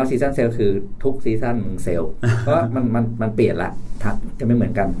พอ end of season sale คือทุกซีซั่นมึงเซลล์เพราะมันเปลี่ยนละจะไม่เหมื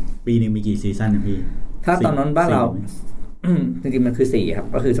อนกันปีนึงมีกี่ซีซั่นนะพี่ถ้าตอนนั้นบ้านเราจริงๆมันคือ4ครับ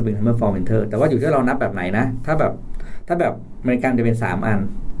ก็คือ Spring Summer Fall Winter แต่ว่าอยู่ที่เรานับแบบไหนนะถ้าแบบอเมริกันจะเป็น3 อัน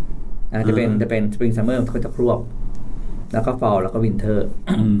จะเป็น Spring Summer เขาจะครวบแล้วก็ Fall แล้วก็ Winter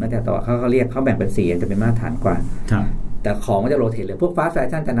แล้วแต่ต่อเขาเรียกเขาแบ่งเป็น4จะเป็นมาตรฐานกว่าแต่ของมันจะโรเทตเลยพวก Fast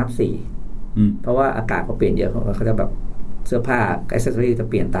Fashion จะนับ4เพราะว่าอากาศเขาเปลี่ยนเยอะเขาจะแบบเสื้อผ้า accessory จะ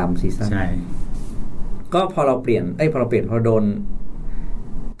เปลี่ยนตามซีซั่นใช่ก็พอเราโดน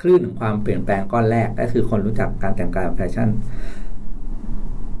คลื่นของความเปลี่ยนแปลงก้อนแรกก็คือคนรู้จักการแต่งกายแฟชั่น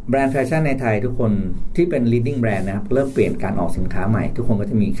แบรนด์แฟชั่นในไทยทุกคนที่เป็น leading brand นะครับเริ่มเปลี่ยนการออกสินค้าใหม่ทุกคนก็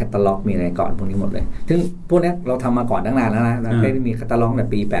จะมีแคตตาล็อกมีอะไรก่อนพวกนี้หมดเลยซึ่งพวกนี้เราทำมาก่อนตั้งนานแล้วนะเราได้มีแคตตาล็อกใน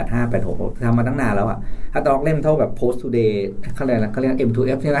ปี85 86ทำมาตั้งนานแล้วอ่ะแคตตาล็อกเล่มเท่าแบบ post today เขาเรียก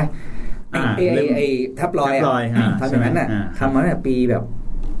M2F ใช่ไหมไอ้ทับลอยทำอย่างนั้นน่ะทำมาตั้งแต่ปีแบบ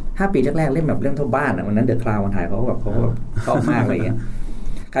5 ปีแรกๆเล่มแบบเล่มเท่าบ้านอ่ะวันนั้นเดอะคลาวด์วันถ่ายเขาแบบชอบมากอะไรอย่างเงี้ย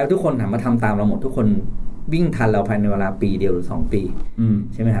ใครทุกคนถามมาทำตามเราหมดทุกคนวิ่งทันเราภายในเวลาปีเดียวหรือ2 ปี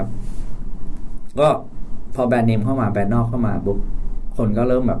ใช่ไหมครับก็พอแบรนด์เนมเข้ามาแบรนด์นอกเข้ามาปุ๊บคนก็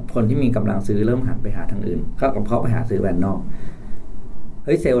เริ่มแบบคนที่มีกำลังซื้อเริ่มหันไปหาทางอื่นก็เขาไปหาซื้อแบรนด์นอก เ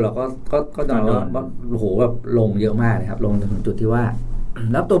ฮ้ยเซลล์เราก็ตอนนั้นว่าโอ้โหแบบลงเยอะมากเลยครับลงถึงจุดที่ว่า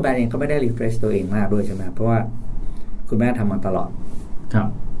แล้วตัวแบรนด์เองก็ไม่ได้รีเฟรชตัวเองมากด้วยใช่ไหมเพราะว่าคุณแม่ทำมาตลอดครับ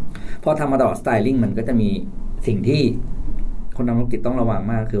พอทำมาตลอดสไตลิ่งมันก็จะมีสิ่งที่คนทำธุรกิจต้องระวัง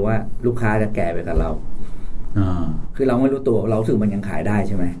มากคือว่าลูกค้าจะแก่ไปกับเราคือเราไม่รู้ตัวเราถือมันยังขายได้ใ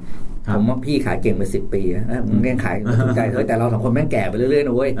ช่ไหมผมว่าพี่ขายเก่งไป10 ปีนะมึงยังขายถูกใจแต่เรา2 คนแม่งแก่ไปเรื่อยๆน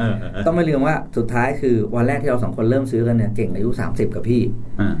ะเว้ยต้องไม่ลืมว่าสุดท้ายคือวันแรกที่เรา2 คนเริ่มซื้อกันเนี่ยเก่งอายุ30กับพี่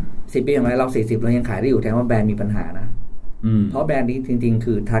10 ปีอย่างไรเรา40เรายังขายได้อยู่แทนว่าแบรนด์มีปัญหานะเพราะแบรนด์นี้จริงๆ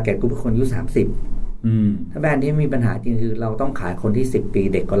คือ target group คนอายุ30ถ้าแบรนด์ที่มีปัญหาจริงคือเราต้องขายคนที่10 ปี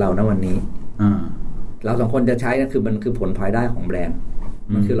เด็กกว่าเราณวันนี้เรา2 คนจะใช้นั่นคือมันคือผลพลอยได้ของแบรนด์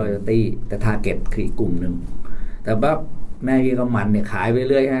มันคือ loyalty แต่ target คืออีกกลุ่มนึงแต่ว่าแม่พี่ก็มันเนี่ยขายไป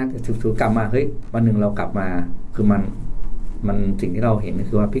เรื่อยฮะถึงกลับมาเฮ้ยวันหนึ่งเรากลับมาคือมันสิ่งที่เราเห็น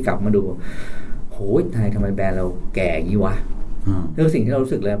คือว่าพี่กลับมาดูโหยทำไมแบรนด์เราแก่อย่างนี้วะนี่คือสิ่งที่เรา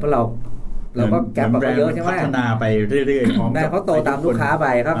รู้สึกเลยเพราะเราก็แก็บมาเยอะใช่ไหมพัฒนาไปเรื่อยๆแบรนด์เขาโตตามลูกค้าไป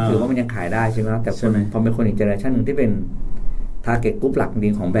ครับถือว่ามันยังขายได้ใช่ไหมแต่พอเป็นคนอีกเจเนอเรชันหนึ่งที่เป็น target group หลักจ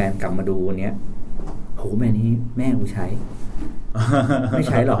ริงของแบรนด์กลับมาดูวันนี้โหแบรนด์นี้แม่กูใช้ไม่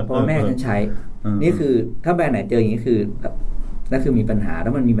ใช้หรอกเพราะแม่ฉันใช้นี่คือถ้าแบรนด์ไหนเจออย่างนี้คือนั่นคือมีปัญหาแล้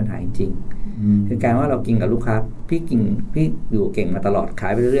วมันมีปัญหาจริงๆคือการว่าเรากินกับลูกค้าพี่อยู่เก่งมาตลอดขา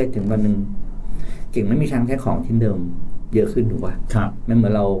ยไปเรื่อยๆถึงวันนึงเก่งไม่มีทางใช้ของชิ้นเดิมเยอะขึ้นถูกป่ะมันเหมื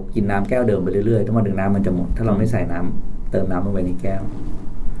อนเรากินน้ำแก้วเดิมไปเรื่อยๆต้องมาดึงน้ำมันจะหมดถ้าเราไม่ใส่น้ำเติมน้ำลงไปในแก้ว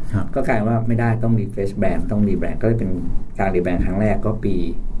ก็กลายว่าไม่ได้ต้องรีเฟรชแบรนด์ต้องรีแบรนด์ก็เลยเป็นการรีแบรนด์ครั้งแรกก็ปี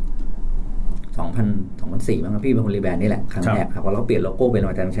2004มั้งครับพี่เป็นคนรีแบรนด์นี่แหละครั้งแรกครับพอเราเปลี่ยนโลโก้เป็นม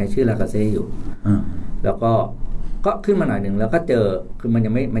าแต่ใช้ชื่อลากาเซ่อยู่แล้วก็ขึ้นมาหน่อยนึงแล้วก็เจอคือมันยั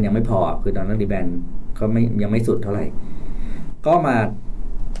งไม่พอคือตอนนั้นรีแบรนด์ก็ยังไม่สุดเท่าไหร่ก็มา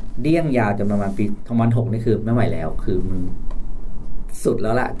เดี้ยงยาวจนประมาณปี2006นี่คือไม่ไหวแล้วคือมันสุดแ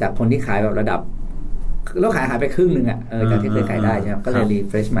ล้วล่ะจากคนที่ขายแบบระดับแล้วขายไปครึ่งนึงอ่ะจากที่เคยขายได้ใช่ไหมก็เลยรี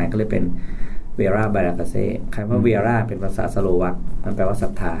เฟรชใหม่ก็เลยเป็นเวราบาลากาเซ่คำว่าเวราเป็นภาษาสโลวักมันแปลว่าศรั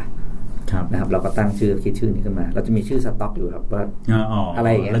ทธานะครับเราก็ตั้งชื่อคิดชื่อนี้ขึ้นมาเราจะมีชื่อสต็อกอยู่ครับว่าอะไร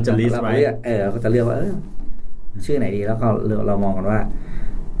อย่างเงี้ยเราจะเลือกเราก็จะเลือกว่าชื่อไหนดีแล้วก็เรามองกันว่า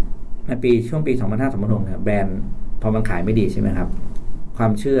ในช่วงปี2005-2006เนี่ยแบรนด์พอมันขายไม่ดีใช่ไหมครับควา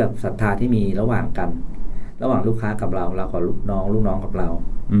มเชื่อศรัทธาที่มีระหว่างกันระหว่างลูกค้ากับเรากับลูกน้องกับเรา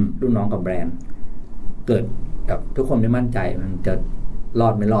ลูกน้องกับแบรนด์เกิดกับทุกคนไม่มั่นใจมันจะรอ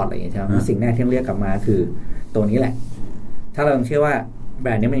ดไม่รอดอะไรอย่างเงี้ยใช่ไหมสิ่งแรกที่เรียกกลับมาคือตัวนี้แหละถ้าเราเชื่อว่าแบ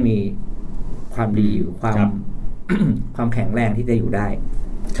รนด์นี้ไม่มีความดีอยู่ความแข็งแรงที่จะอยู่ได้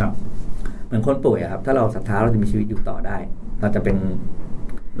ครับเหมือนคนป่วยอะครับถ้าเราศรัทธาเราจะมีชีวิตอยู่ต่อได้เราจะเป็น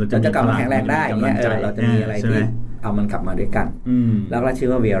เราจะกลับมาแข็งแรงได้เนี่ยเราจะมีอะไรที่เอามันกลับมาด้วยกันแล้วเราชื่อ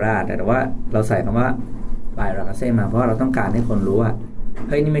ว่าเวราแต่ว่าเราใส่คำว่าบายราคาเซ่มาเพราะเราต้องการให้คนรู้ว่าเ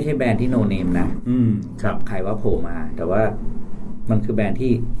ฮ้ยนี่ไม่ใช่แบรนด์ที่โนเนมนะครับใครว่าโผล่มาแต่ว่ามันคือแบรนด์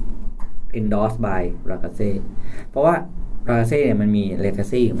ที่ endorse by ราคาเซ่เพราะว่าราคาเซ่เนี่ยมันมีเลกา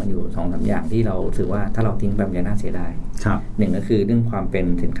ซี่มันอยู่ 2-3 อย่างที่เราถือว่าถ้าเราทิ้งไปมันจะน่าเสียดายหนึ่งก็คือเรื่องความเป็น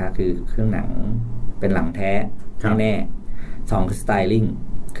สินค้าคือเครื่องหนังเป็นหลังแท้แน่ๆ2คือสไตลิ่ง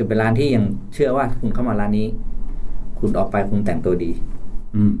คือเป็นร้านที่ยังเชื่อว่าคุณเข้ามาร้านนี้คุณออกไปคุณแต่งตัวดี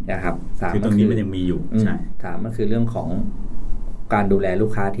นะครับ3คือตรงนี้มันยังมีอยู่ใช่3ก็คือเรื่องของการดูแลลู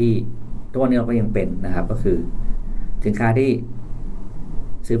กค้าที่ทุกวันนี้เราก็ยังเป็นนะครับก็คือสินค้าที่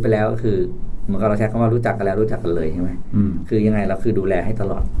ซื้อไปแล้วก็คือเหมือนกับเราใช้คำว่ารู้จักกันแล้วรู้จักกันเลยใช่ไหมคือยังไงเราคือดูแลให้ต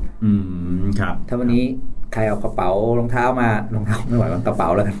ลอดครับถ้าวันนี้ใครเอากระเป๋ารองเท้ามารองเท้าไม่ไหวมันกระเป๋า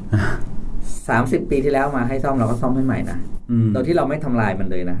แล้วกัน30 ปีที่แล้วมาให้ซ่อมเราก็ซ่อมให้ใหม่นะโดยที่เราไม่ทำลายมัน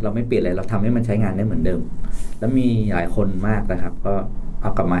เลยนะเราไม่เปลี่ยนอะไรเราทำให้มันใช้งานได้เหมือนเดิมแล้วมีหลายคนมากนะครับก็เอ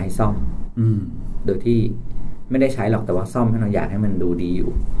ากลับมาให้ซ่อมโดยที่ไม่ได้ใช้หรอกแต่ว่าซ่อมให้เราอยากให้มันดูดีอ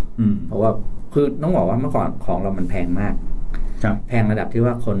ยู่เพราะว่าคือต้องบอกว่าเมื่อก่อนของเรามันแพงมากแพงระดับที่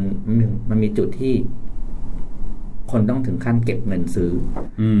ว่าคนมันมีจุดที่คนต้องถึงขั้นเก็บเงินซื้อ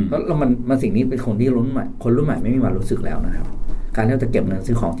แล้วมันสิ่งนี้เป็นคนที่รุ่นใหม่คนรุ่นใหม่ไม่มีวันรู้สึกแล้วนะครับการที่เราจะเก็บเงิน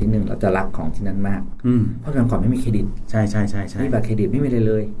ซื้อของที่หนึ่งเราจะรักของที่นั้นมากเพราะก่อนไม่มีเครดิตใช่ใช่ใช่ใช่มีบัตรเครดิตไม่มี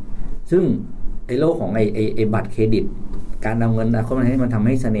เลย ซึ่งไอ้โลกของไอ้บัตรเครดิตการเอาเงินเข้ามาให้มันทำใ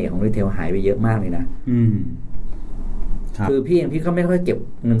ห้เสน่ห์ของรีเทลหายไปเยอะมากเลยนะคือพี่ก็ไม่ค่อยเก็บ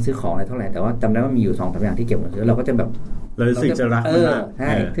เงินซื้อของอะไรเท่าไหร่แต่ว่าจำได้ว่ามีอยู่ 2-3 อย่างที่เก็บเงินซื้อเราก็จะแบบเรารู้สึกจะรักใ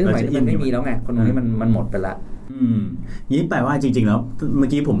ช่ซึ่งสมัยนี้มันไม่มีแล้วไงคนนี้มันหมดไปละนี้แปลว่าจริงๆแล้วเมื่อ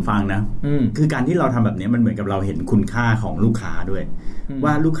กี้ผมฟังนะคือการที่เราทำแบบนี้มันเหมือนกับเราเห็นคุณค่าของลูกค้าด้วย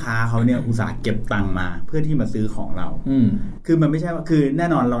ว่าลูกค้าเขาเนี่ยอุตส่าห์เก็บตังค์มาเพื่อที่มาซื้อของเราคือมันไม่ใช่ว่าคือแน่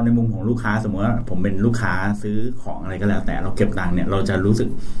นอนเราในมุมของลูกค้าสมมติว่าผมเป็นลูกค้าซื้อของอะไรก็แล้วแต่เราเก็บตังค์เนี่ยเราจะรู้สึก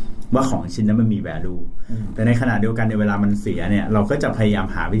ว่าของชิ้นนั้นมันมี value แต่ในขณะเดียวกันในเวลามันเสียเนี่ยเราก็จะพยายาม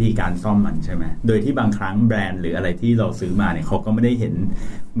หาวิธีการซ่อมมันใช่ไหมโดยที่บางครั้งแบรนด์หรืออะไรที่เราซื้อมาเนี่ยเขาก็ไม่ได้เห็น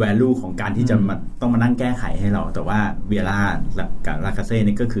value ของการที่จะมาต้องมานั่งแก้ไขให้เราแต่ว่าเวลากับลากาเซ่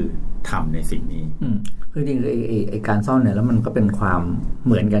นี่ก็คือทำในสิ่งนี้คือจริงๆไอ้การซ่อมเนี่ยแล้วมันก็เป็นความเ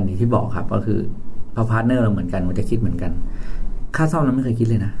หมือนกันที่บอกครับก็คือพอพาร์ทเนอร์เราเหมือนกันมันจะคิดเหมือนกันค่าซ่อมเราไม่เคยคิด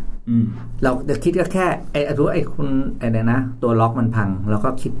เลยนะเราจะคิดก็แค่ไอ้รู้ไอ้คุณไอ้เนี่ยนะตัวล็อกมันพังเราก็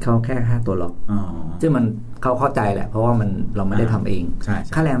คิดเขาแค่ค่าตัวล็อกซึ่งมันเขาเข้าใจแหละเพราะว่ามันเราไม่ได้ทำเอง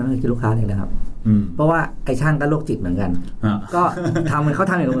ค่าแรงเราไม่เคยคิดลูกค้าเลยนะครับเพราะว่าไอ้ช่างก็โรคจิตเหมือนกันก็ทำมันเขา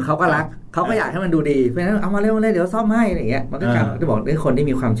ทำอย่างอื่นเขาก็รักเขาก็อยากให้มันดูดีเพราะฉะนั้นเอามาเร็วเลยเดี๋ยวซ่อมให้อะไรอย่างเงี้ยมันก็การจะบอกด้วยคนที่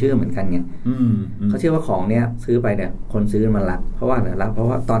มีความเชื่อเหมือนกันไงเขาเชื่อว่าของเนี้ยซื้อไปเนี่ยคนซื้อมันรักเพราะว่าอะไรรักเพราะ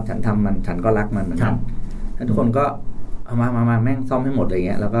ว่าตอนฉันทำมันฉันก็รักมันเหมือนกันทุกคนก็เอามาแม่งซ่อมให้หมดเลยเ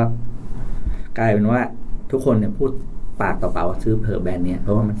งี้ยแล้วก็กลายเป็นว่าทุกคนเนี่ยพูดปากต่อปากว่าซื้อเพอแบรนด์เนี่ยเพร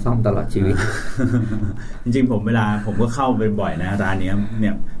าะว่ามันซ่อมตลอดชีวิต จริงๆเวลาผมก็เข้าไปบ่อยนะร้านนี้เ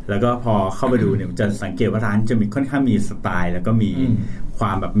นี่ยแล้วก็พอเข้าไปดูเนี่ยจะสังเกตว่าร้านจะมีค่อนข้างมีสไตล์แล้วก็มีคว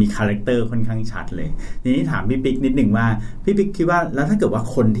ามแบบมีคาแรคเตอร์ค่อนข้างชัดเลยทีนี้ถามพี่ปิ๊กนิดหนึ่งว่าพี่ปิ๊กคิดว่าแล้วถ้าเกิดว่า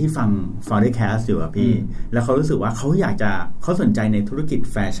คนที่ฟัง Foundercast อยู่อะพี่แล้วเขารู้สึกว่าเขาสนใจในธุรกิจ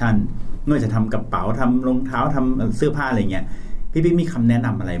แฟชั่นไม่ว่าจะทำกระเป๋าทำรองเท้าทำเสื้อผ้าอะไรเงี้ยพี่ปิ๊กมีคำแนะน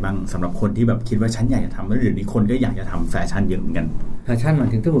ำอะไรบ้างสำหรับคนที่แบบคิดว่าฉันอยากจะทำแล้วเดี๋ยวนี้คนก็อยากจะทำแฟชั่นเยอะเหมือนกันแฟชั่นมัน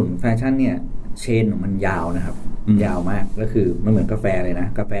ถึงถ้าพูดแฟชั่นเนี่ยเชนของมันยาวนะครับยาวมากก็คือมันเหมือนกาแฟเลยนะ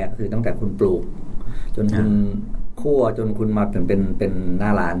กาแฟคือตั้งแต่คุณปลูกจนคุณคั่วจนคุณมาถึงเป็นหน้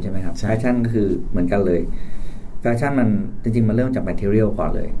าร้านใช่ไหมครับแฟชั่นก็คือเหมือนกันเลยแฟชั่นมันจริงๆมันเริ่มจากแมทเทอเรียลก่อน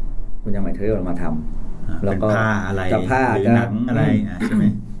เลยคุณจะแมทเทอเรียลมาทำแล้วก็ผ้าอะไรจะผ้าหรือหนังอะไรใช่ไหม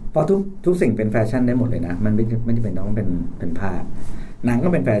เพราะทุกสิ่งเป็นแฟชั่นได้หมดเลยนะมันไม่จำเป็นต้องเป็นผ้าหนังก็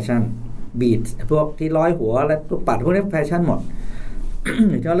เป็นแฟชั่นบีทพวกที่ร้อยหัวและพวกปัดพวกนี้แฟชั่นหมด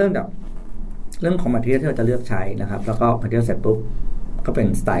จะเริ่มจากเรื่องของมาทีเรียลที่เราจะเลือกใช้นะครับแล้วก็มาทีเรียลเสร็จปุ๊บก็เป็น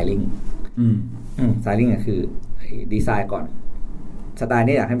สไตลิ่งสไตลิ่งก็คือดีไซน์ก่อนสไตล์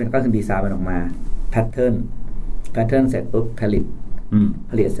นี้อยากให้เป็นก็คือดีไซน์มันออกมาแพทเทิร์นเสร็จปุ๊บผลิต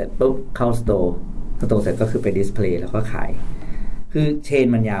เสร็จปุ๊บเข้าสโตร์เสร็จก็คือไปดิสเพลย์แล้วก็ขายคือเชน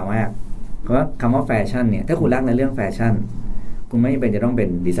มันยาวมากเพราะคำว่าแฟชั่นเนี่ยถ้าคุณรักในเรื่องแฟชั่นคุณไม่เป็นจะต้องเป็น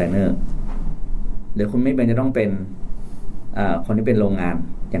ดีไซเนอร์หรือคุณไม่เป็นจะต้องเป็นคนที่เป็นโรงงาน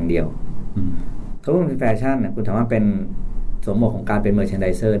อย่างเดียวถ้าคุณเป็นแฟชั่นเนี่ยคุณสามารถเป็นสมบทของการเป็นเมอร์แชนได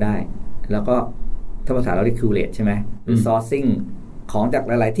เซอร์ได้แล้วก็ถ้าภาษาเราเรียกคิวเรตใช่ไหมหรือซอร์ซิ่งของจาก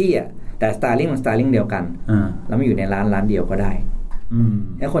หลายๆที่อ่ะแต่สไตลิ่งมันสไตลิ่งเดียวกันแล้วไม่อยู่ในร้านเดียวก็ได้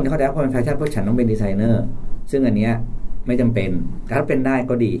แล้วคนที่เขาจะพอเป็นแฟชั่นพวกฉันต้องเป็นดีไซเนอร์ซึ่งอันเนี้ยไม่จำเป็นถ้าเป็นได้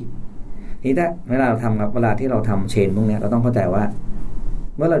ก็ดีนี่ถ้าเวลาที่เราทำเชนพวกนี้เราต้องเข้าใจว่า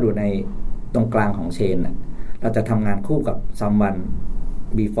เมื่อเราดูในตรงกลางของเชนเราจะทำงานคู่กับ someone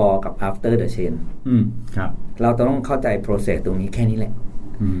before กับ after the chain ครับเราต้องเข้าใจ process ตรงนี้แค่นี้แหละ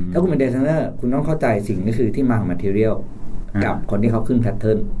ถ้าคุณเป็นดีไซเนอร์คุณต้องเข้าใจสิ่งก็คือที่มาของ material กับคนที่เขาขึ้น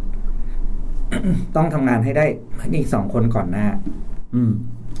pattern ต้องทำงานให้ได้อีก2คนก่อนหน้า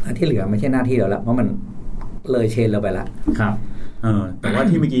ที่เหลือไม่ใช่หน้าที่เราแล้วเพราะมันเลยเชนเราไปละครับแต่ว่า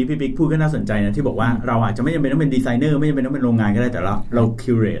ที่เมื่อกี้พี่ปิ๊กพูดก็น่าสนใจนะที่บอกว่าเราอาจจะไม่จำเป็นต้องเป็นดีไซเนอร์ไม่จำเป็นต้องเป็นโรงงานก็ได้แต่เรา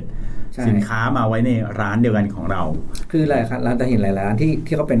คิวเรตสินค้ามาไว้ในร้านเดียวกันของเราคืออะไรครับร้านจะเห็นหลายร้านที่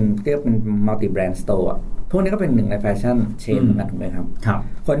เขาเป็นเรียกเป็นมัลติแบรนด์สโตร์พวกนี้ก็เป็นหนึ่งในแฟชั่นเชนเหมือนกันถูกไหมครับ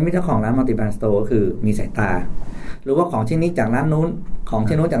คนที่เป็นเจ้าของร้านมัลติแบรนด์สโตร์ก็คือมีสายตาหรือว่าของชิ้นนี้จากร้านนู้นของ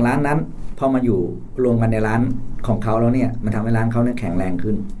ชิ้นนู้นจากร้านนั้นพอมาอยู่รวมกันในร้านของเขาแล้วเนี่ยมันทำให้ร้านเขาเนี่ยแข็งแรง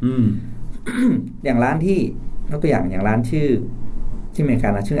ขึ้นอย่างร้านที่ยกตัวอย่างร้านชื่อที่อเมริกา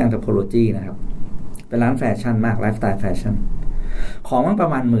นะชื่อ Anthropology นะครับเป็นร้านแฟชั่นมากไลฟ์สไตล์แฟชั่นของมันประ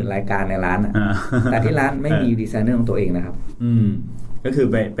มาณ10,000 รายการในร้านแต่ที่ร้านไม่มีดีไซเนอร์ของตัวเองนะครับก็คือ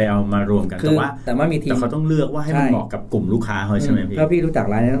ไปเอามารวมกันแต่ว่ามีทีมแต่เขาต้องเลือกว่าให้มันเหมาะกับกลุ่มลูกค้าเขาใช่ไหมพี่เพราะพี่รู้จัก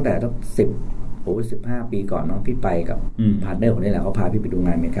ร้านนี้ตั้งแต่15 ปีก่อนเนาะพี่ไปกับพาร์ทเนอร์คนนี้แหละเขาพาพี่ไปดูง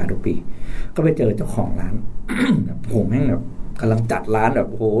านอเมริกาทุกปีก็ไปเจอเจ้าของร้านผมแม่งแบบกำลังจัดร้านแบบ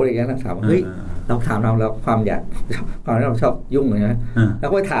โอ้โหอะไรอย่างเงี้ยถามว่าเฮ้ยเราถามเราแล้วความที่เราชอบยุ่งเลยนะแล้ว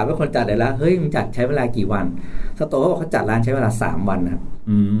ก็ไปถามว่าคนจัดเลยละเฮ้ยมันจัดใช้เวลากี่วันสโตร์เขาบอกเขาจัดร้านใช้เวลา3 วันนะครับ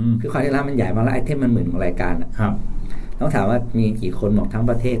คือความที่ร้านมันใหญ่มากแล้วไอเทมมัน10,000 กว่ารายการครับต้องถามว่ามีกี่คนบอกทั้ง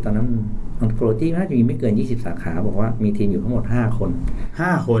ประเทศตอนนั้นโปรตีน่าจะมีไม่เกิน20 สาขาบอกว่ามีทีมอยู่ทั้งหมด5 คน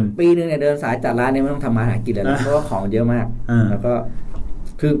ปีนึงเนี่ยเดินสายจัดร้านเนี่ยไม่ต้องทำมาหากินเลยเพราะว่าของเยอะมากแล้วก็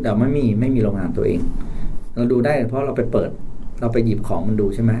คือแต่ไม่มีโรงงานตัวเองเราดูได้เพราะเราไปหยิบของมันดู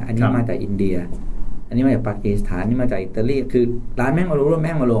ใช่ไหมอันนี้มาจากอินเดียอันนี้มาจากปากีสถานนี่มาจากอิตาลีคือร้านแม่งมารู้ว่าแ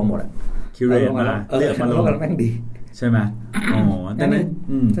ม่งมาลงหมดคิวเรตมาเลือกมาลงแม่งดีใช่ไหมอ๋อแต่นี่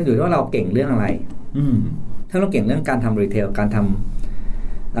ถ้าอยู่ที่ว่าเราเก่งเรื่องอะไรถ้าเราเก่งเรื่องการทำรีเทลการท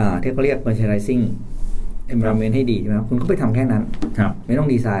ที่เขาเรียก merchandising environment ให้ดีใช่ไหมคุณก็ไปทำแค่นั้นไม่ต้อง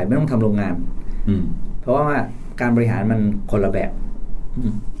ดีไซน์ไม่ต้องทำโรงงานเพราะว่าการบริหารมันคนละแบบ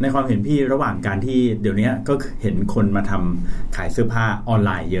ในความเห็นพี่ระหว่างการที่เดี๋ยวนี้ก็เห็นคนมาทำขายเสื้อผ้าออนไ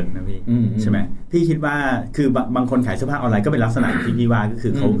ลน์เยอะนะพี่ใช่ไหมพี่คิดว่าคือบางคนขายเสื้อผ้าออนไลน์ก็เป็นลักษณะที่พี่ว่าก็คื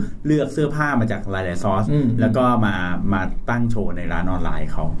อเขาเลือกเสื้อผ้ามาจากหลายๆซอร์สแล้วก็มาตั้งโชว์ในร้านออนไลน์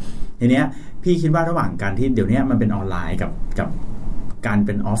เขาทีเนี้ยพี่คิดว่าระหว่างการที่เดี๋ยวนี้มันเป็นออนไลน์กับการเ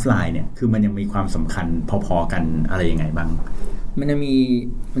ป็นออฟไลน์เนี่ยคือมันยังมีความสำคัญพอๆกันอะไรยังไงบ้างมันจะ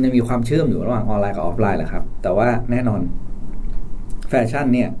มีความเชื่อมอยู่ระหว่างออนไลน์กับออฟไลน์แหละครับแต่ว่าแน่นอนแฟชั่น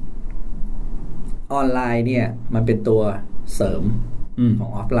เนี่ยออนไลน์เนี่ยมันเป็นตัวเสริมของ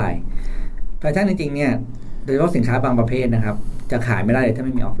ออฟไลน์แฟชั่นจริงๆเนี่ยโดยเฉพาะสินค้าบางประเภทนะครับจะขายไม่ได้เลยถ้าไ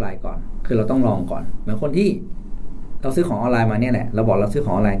ม่มีออฟไลน์ก่อนคือเราต้องลองก่อนเหมือนคนที่เราซื้อของออนไลน์มาเนี่ยแหละเราบอกเราซื้อข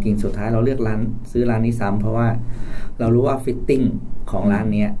องออนไลน์จริงสุดท้ายเราเลือกร้านซื้อร้านนี้ซ้ำเพราะว่าเรารู้ว่าฟิตติ้งของร้าน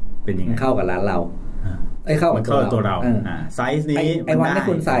นี้เป็นยังไงเข้ากับร้านเราเข้ากับตัวเราไซส์นี้ไอ้วันที่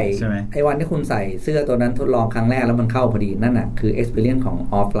คุณใส่ไอ้วันที่คุณใส่เสื้อตัวนั้นทดลองครั้งแรกแล้วมันเข้าพอดีนั่นน่ะคือ experience ของ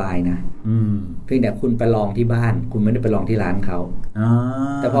ออฟไลน์นะเพียงแต่คุณไปลองที่บ้านคุณไม่ได้ไปลองที่ร้านเขา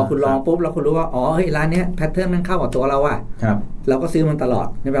แต่พอคุณลองปุ๊บแล้วคุณรู้ว่าอ๋อเฮ้ยร้านเนี้ยแพทเทิร์นมันเข้ากับตัวเราอ่ะเราก็ซื้อมันตลอด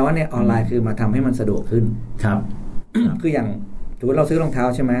นี่แปลว่าเนี่ยออนไลน์คือมาทำให้มันสะดวกขึ้นครับ คืออย่างถือว่าเราซื้อรองเท้า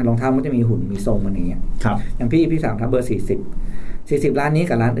ใช่ไหมรองเท้ามันจะมีหุ่นมีทรงมันอย่างเงี้ยอย่างพี่สั่งทับเบอร์40ร้านนี้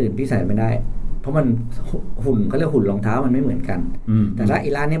กับร้านอื่นพี่ใส่ไม่ได้เพราะมันหุ่นเขาเรียกหุ่นรองเท้ามันไม่เหมือนกันแต่ถ้าอี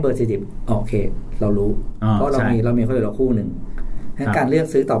ร้านนี้เบอร์40โอเคเรารู้เพราะเรามีเขาเลยเราคู่หนึ่งการเลือก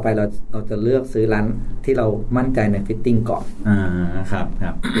ซื้อต่อไปเราจะเลือกซื้อร้านที่เรามั่นใจในฟิตติ้งก่อนครับ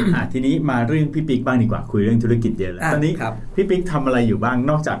ทีนี้มาเรื่องพี่ปิ๊กบ้างดีกว่าคุยเรื่องธุรกิจเยอะแล้วตอนนี้พี่ปิ๊กทำอะไรอยู่บ้าง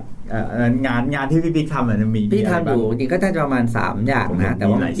นอกจากงานที่พี่ปิ๊กทำมีพี่ทำอยู่จริงก็จะประมาณ3อย่างนะแต่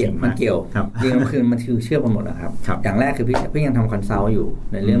ว่ามันเกี่ยวจริงมันคือเชื่อมกันหมดนะครับอย่างแรกคือพี่ยังทำคอนซัลท์อยู่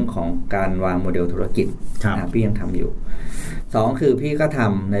ในเรื่องของการวางโมเดลธุรกิจพี่ยังทำอยู่2คือพี่ก็ท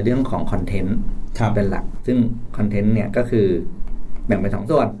ำในเรื่องของคอนเทนต์เป็นหลักซึ่งคอนเทนต์เนี่ยก็คือแบ่งเป็น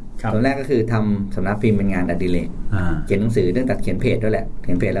2ส่วนแรกก็คือทำสำนักพิมพ์เป็นงานอดิเรกเขียนหนังสือเรื่องตัดเขียนเพจด้วยแหละเ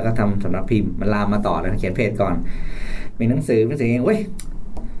ขียนเพจแล้วก็ทำสำนักพิมพ์มันลามมาต่อแล้วเขียนเพจก่อนมีหนังสือเองเว้ย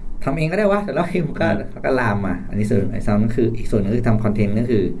ทำเองก็ได้วะแต่แล้วพิมพ์ก็ลามมาอันนี้ส่วนไอ้ซ้ำก็คืออีกส่วนนึงคือทำคอนเทนต์ก็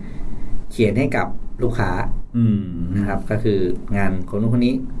คือเขียนให้กับลูกค้านะครับก็คืองานคนนู้นคน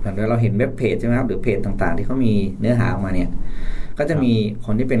นี้อย่างเราเห็นเว็บเพจใช่ไหมครับหรือเพจต่างๆที่เขามีเนื้อหาออกมาเนี่ยก็จะมีค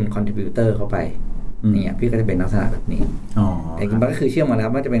นที่เป็นคอนทริบิวเตอร์เข้าไปเนี่ยพี่ก็จะเป็นลักษณะแบบนี้แต่จริงๆก็คือเชื่อมมาแล้ว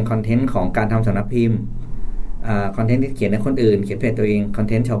ว่าจะเป็นคอนเทนต์ของการทำสำนักพิมพ์คอนเทนต์ที่เขียนให้คนอื่นเขียนเพจตัวเองคอน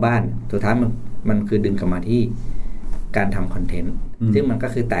เทนต์ชาวบ้านสุดท้ายมันคือดึงกลับมาที่การทำคอนเทนต์ซึ่งมันก็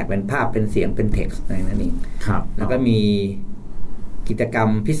คือแตกเป็นภาพเป็นเสียงเป็นเท็กซ์อะไรนั่นเองแล้วก็มีกิจกรรม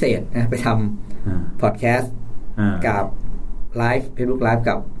พิเศษนะไปทำพอดแคสต์กับไลฟ์เฟซบุ๊กไลฟ์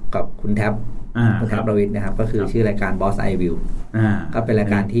กับคุณแท็บประวิทย์นะครับก็คือชื่อรายการ Boss Eye View ก็เป็นราย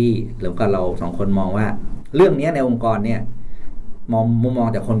การที่เรากับเรา2คนมองว่าเรื่องนี้ในองค์กรเนี่ยมุมมอง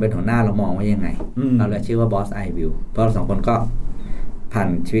จากคนเป็นหัวหน้าเรามองว่ายังไงเราเลยชื่อว่า Boss Eye View เพราะเรา2คนก็ผ่าน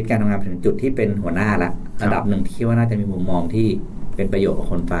ชีวิตการทำงานถึงจุดที่เป็นหัวหน้าละระดับหนึ่งที่ว่าน่าจะมีมุมมองที่เป็นประโยชน์กับ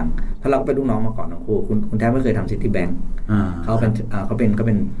คนฟังเพราะเราเป็นลูกน้องมาก่อนทั้งคู่คุณแท้ไม่เคยทำซิตี้แบงค์เขาเป็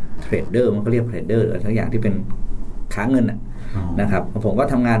นเทรดเดอร์มันก็เรียกเทรดเดอร์อะไรทั้งอย่างที่เป็นค้าเงินนะครับผมก็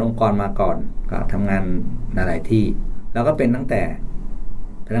ทำงานองค์กรมาก่อนก็ทำงานหลายที่แล้วก็เป็นตั้งแต่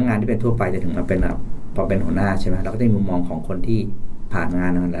พนักงานที่เป็นทั่วไปจะถึงมาเป็นพอเป็นหัวหน้าใช่ไหมเราก็จะมีมุมมองของคนที่ผ่านงา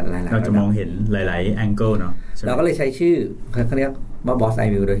นหลายๆเราจะมองเห็นหลายๆแองเกิลเนาะเราก็เลยใช้ชื่อเขาเรียกว่า Boss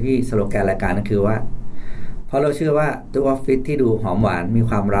Eye View โดยที่สโลแกนรายการนั่นคือว่าเพราะเราเชื่อว่าตัวออฟฟิศที่ดูหอมหวานมี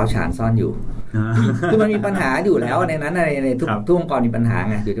ความร้าวฉานซ่อนอยู่คือมันมีปัญหาอยู่แล้วในนั้นในทุกองค์กรมีปัญหา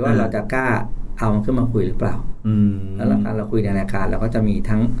ไงอยู่ที่ว่าเราจะกล้าเอามันขึ้นมาคุยหรือเปล่าแล้วเราคุยในรายการเราก็จะมี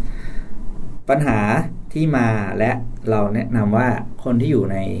ทั้งปัญหาที่มาและเราแนะนำว่าคนที่อยู่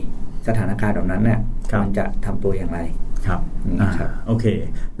ในสถานการณ์แบบนั้นเนี่ยควรจะทำตัวอย่างไรครับโอเค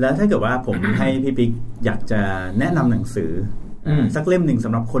แล้วถ้าเกิดว่าผม ให้พี่ปิ๊กอยากจะแนะนำหนังสือสักเล่มหนึ่งส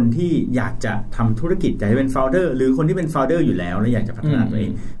ำหรับคนที่อยากจะทำธุรกิจอยากจะเป็นโฟลเดอร์หรือคนที่เป็นโฟลเดอร์อยู่แล้วอยากจะพัฒนาตัวเอ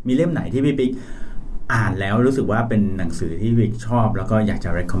งมีเล่มไหนที่พี่ปิ๊กอ่านแล้วรู้สึกว่าเป็นหนังสือที่พี่ปิ๊กชอบแล้วก็อยากจะ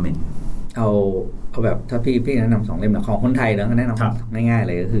recommend เอาแบบถ้าพี่แนะนำ2เล่มของคนไทยแล้วก็แนะนำง่ายๆ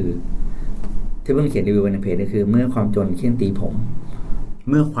เลยก็คือที่เพิ่งเขียนรีวิวในเพจก็คือเมื่อความจนเคี่ยนตีผม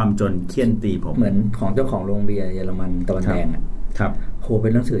เมื่อความจนเคี่ยนตีผมเหมือนของเจ้าของโรงเบียร์เยอรมันตะวันแดงครับโหเป็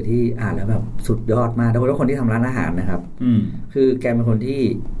นหนังสือที่อ่านแล้วแบบสุดยอดมากโดยเฉพาะคนที่ทำร้านอาหารนะครับคือแกเป็นคนที่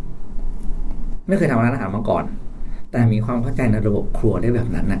ไม่เคยทำร้านอาหารมาก่อนแต่มีความเข้าใจในระบบครัวได้แบบ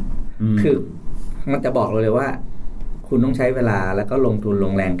นั้นน่ะคือมันจะบอกเราเลยว่าค คุณต้องใช้เวลาแล้วก็ลงทุนล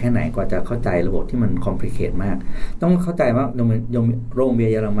งแรงแค่ไหนกว่าจะเข้าใจระบบที่มันคอมพลีเคทมากต้องเข้าใจว่าโรงเบีย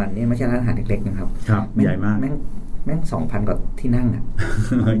ร์เยอรมันนี่ไม่ใช่ร้านอาหารเล็กๆนะครับครับใหญ่มากแม่ง 2,000 กว่าที่นั่งอ่ะ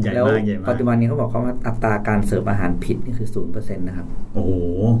แล้วปัจจุบันนี้เขาบอกว่าอัตราการเสิร์ฟอาหารผิดนี่คือ 0% นะครับโอ้โห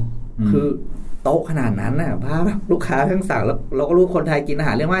คือโต๊ะขนาดนั้นน่ะบ้าลูกค้าเพิ่งสั่งแล้วเราก็รู้คนไทยกินอาห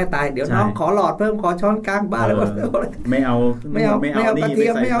ารเรื่องว่าตายเดี๋ยวน้องขอหลอดเพิ่มขอช้อนกลางบ้าอะไรไม่เอากระเที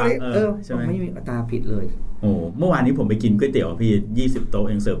ยมไม่เอาไม่มีอัตราผิดเลยโอ้เมื่อวานนี้ผมไปกินก๋วยเตี๋ยวพี่20โต๊ะเ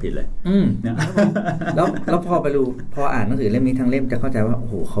องเสิร์ฟผิดเลยแล้วพอไปดูพออ่านหนังสือเล่มนี้ทั้งเล่มจะเข้าใจว่าโอ้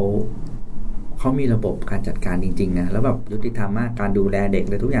โหเขามีระบบการจัดการจริงๆนะแล้วแบบยุติธรรมมากการดูแลเด็ก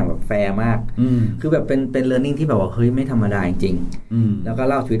เลยทุกอย่างแบบแฟร์มากคือแบบเป็น learning ที่แบบว่าเฮ้ยไม่ธรรมดาจริงๆแล้วก็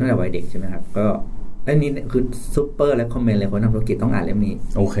เล่าชีวิตตั้งแต่วัยเด็กใช่ไหมครับก็เล่มนี้คือซุปเปอร์และคอมเมนต์เลยคนทำธุรกิจต้องอ่านเล่มนี้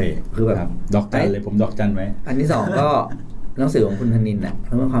โอเคคือแบบดอกจันเลยผมดอกจันไว้อันที่2ก็หนังสือของคุณธนินทร์น่ะแ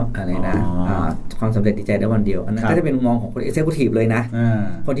ล้วความอะไรนะความสำเร็จดีใจได้วันเดียวอันนั้นก็จะเป็นมองของคน executive เลยนะ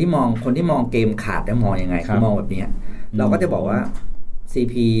คนที่มองเกมขาดได้มองยังไงมองแบบนี้เราก็จะบอกว่า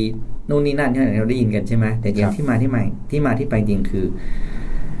CP นู่นนี่นั่นที่เราได้ยินกันใช่ไหมแต่จริงที่มาที่ไปจริงคือ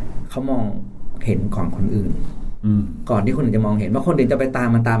เขามองเห็นก่อนคนอื่นก่อนที่คนอื่นจะมองเห็นว่าคนอื่นจะไปตาม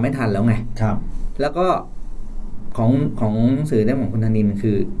มันตามไม่ทันแล้วไงครับแล้วก็ของสื่อเล่มของคุณธนินทร์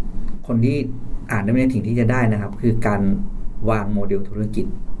คือคนที่อ่านได้ไม่ได้ถึงที่จะได้นะครับคือการวางโมเดลธุรกิจ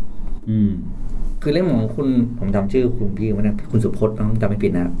คือเล่มของคุณผมจำชื่อคุณพี่ว่านะคุณสุพจน์ต้องจำไม่ผิ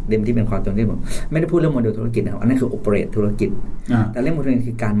ดนะเล่มที่เป็นความจริงที่ผมไม่ได้พูดเรื่องโมเดลธุรกิจนะอันนั้นคือ operate ธุรกิจแต่เล่มของคุณ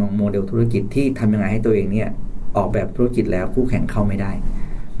คือการมองโมเดลธุรกิจที่ทำยังไงให้ตัวเองเนี่ยออกแบบธุรกิจแล้วคู่แข่งเข้าไม่ได้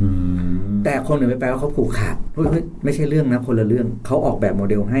แต่คนอื่นไม่แปลว่าเขาผูกขาดไม่ใช่เรื่องนะคนละเรื่องเขาออกแบบโม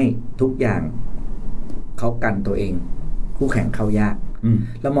เดลให้ทุกอย่างเขากันตัวเองคู่แข่งเข้ายาก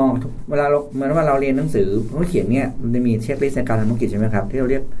เรามองเวลาเราเหมือนว่าเราเรียนหนังสือเขาเขียนเนี่ยมันจะมีเช็คลิสต์ในการทำธุรกิจใช่ไหมครับที่เรา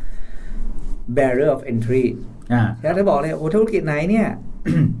เรียก barrier of entry แล้วจะบอกเลยโอ้ธุรกิจไหนเนี่ย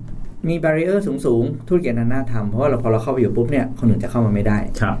มี barrier สูงธุรกิจนั้นน่าทำเพราะว่าพอเราเข้าไปอยู่ปุ๊บเนี่ยคนอื่นจะเข้ามาไม่ได้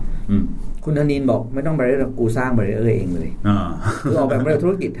ครับคุณธนินบอกไม่ต้อง barrier กูสร้าง barrier เองเลยคือออกแบบ barrier ธุ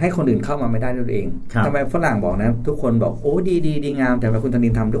รกิจให้คนอื่นเข้ามาไม่ได้ด้วยเองทำไมฝรั่งบอกนะทุกคนบอกโอ้ดีงามแต่ทำไมคุณธนิ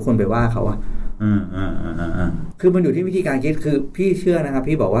นทำทุกคนไปว่าเขาอะคือมันอยู่ที่วิธีการคิดคือพี่เชื่อนะครับ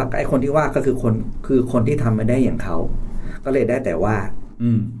พี่บอกว่าไอ้คนที่ว่าก็คือคนที่ทำไม่ได้อย่างเขาก็เลยได้แต่ว่า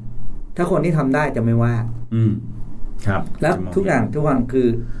ถ้าคนที่ทำได้จะไม่ว่าครับแล้วทุกอย่างคือ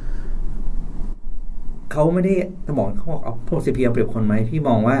เขาไม่ได้สมองเขาบอกเอาพวกซีพีเอาเปรียบคนไหมพี่ม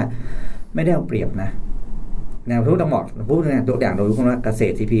องว่าไม่ได้เอาเปรียบนะแนวทุกต้องบอกพูดเนี่ยตัวอย่างโดยทุกคนว่าเกษ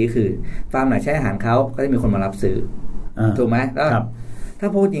ตรซีพีคือฟาร์มไหนใช้อาหารเขาก็จะมีคนมารับซื้อถูกไหมแล้วถ้า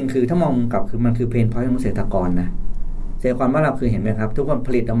พูดจริงคือถ้ามองกลับคือมันคือเพนพอยต์ของเกษตรกรนะเกษตรกรบ้านเราคือเห็นไหมครับทุกคนผ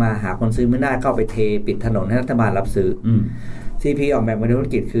ลิตออกมาหาคนซื้อไม่ได้เข้าไปเทปิดถนนให้รัฐบาลรับซื้อCP ออกแบบโมเดลธุร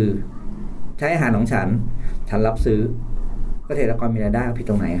กิจคือใช้อาหารของฉันรับซื้อเกษตรกรมีรายได้ผิด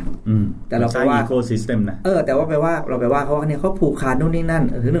ตรงไหนแต่เราไปว่าอีโคซิสเต็มนะแต่ว่าเราไปว่าเขาว่าเนี่ยเขาผูกขาดนู่นนี่นั่น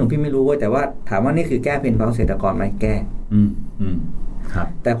หนึ่งพี่ไม่รู้แต่ว่าถามว่านี่คือแก้เพนพอยต์เกษตรกรไหมแก้ครับ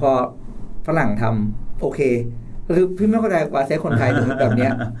แต่พอฝรั่งทำโอเคคือพี่ไม่เข้าใจว่าใช้คนไทยถึงแบบเนี้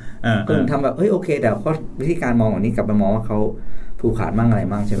ยคนทำแบบโอเคแต่เพราะวิธีการมองของนี้กลับมามองว่าเขาผูกขาดมั่งอะไร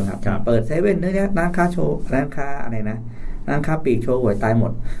มั่งใช่ไหมครับเปิดเซเว่นเนี่ยร้านค้าโชว์ร้านค้าอะไรนะร้านค้าปลีกโชว์หวยตายหม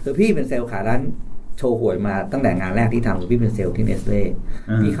ดคือพี่เป็นเซลล์ขายร้านโชว์หวยมาตั้งแต่งานแรกที่ทำคือพี่เป็นเซลล์ที่เนสเล่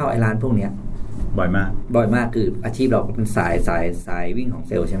พี่เข้าไอ้ร้านพวกเนี้ยบ่อยมากคืออาชีพเราเป็นสายวิ่งของเ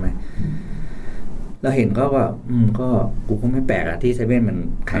ซลล์ใช่ไหมเราเห็นก็ว่าก็กูก็ไม่แปลกอะที่เซเว่นมัน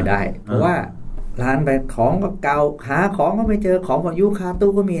ขายได้เพราะว่าร้านไปของก็เก่าหาของก็ไม่เจอของของยูคา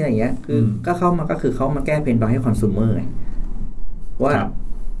ตู้ก็มีอะไรอย่างเงี้ยคือก็เข้ามาก็คือเขามาแก้เพนพอยต์ให้คอน sumer ไงว่า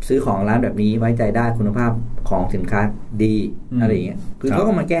ซื้อของร้านแบบนี้ไว้ใจได้คุณภาพของสินค้าดีอะไรอย่างเงี้ยคือเขา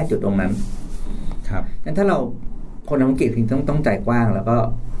ก็มาแก้จุดตรงนั้นครับงั้นถ้าเราคนทำธุรกิจต้องใจกว้างแล้วก็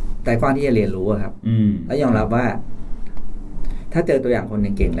ใจกว้างที่จะเรียนรู้ครับแล้วยอมรับว่าถ้าเจอตัวอย่างคน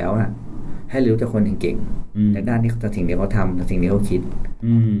เก่งๆแล้วนะให้รู้จากคนเก่งๆในด้านที่สิ่งที่เขาทำสิ่งที่เขาคิด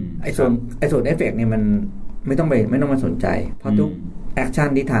ไอ้ส่วนเอฟเฟกต์เนี่ยมันไม่ต้องมาสนใจเพราะทุกแอคชั่น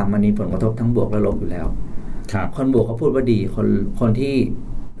ที่ทำมันมีผลกระทบทั้งบวกและลบอยู่แล้วคนบวกเขาพูดว่าดีคนที่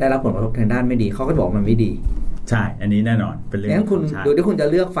ได้รับผลกระทบทางด้านไม่ดีเขาก็บอกมันไม่ดีใช่อันนี้แน่นอนเป็นเรื่องงั้นคุณดูที่คุณจะ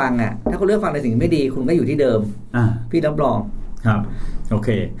เลือกฟังอ่ะถ้าคุณเลือกฟังในสิ่งไม่ดีคุณก็อยู่ที่เดิมพี่รับรองครับโอเค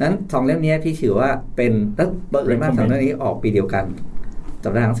งั้น2เล่มนี้พี่ถือว่าเป็นแล้วเปิดมาก2เล่มนี้ออกปีเดียวกันจ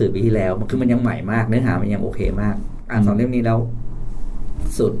ำได้หนังสือปีที่แล้วคือมันยังใหม่มากเนื้อหามันยังโอเคมากอ่าน2เล่มนี้แล้ว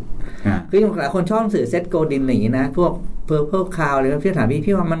สุดคือหลายคนชอบหนังสือเซตโกดินอย่างนี้นะพวกPurple Cow อะไรพี่ถาม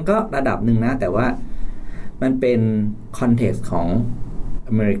พี่ว่ามันก็ระดับหนึ่งนะแต่ว่ามันเป็นคอนเท็กซ์ของ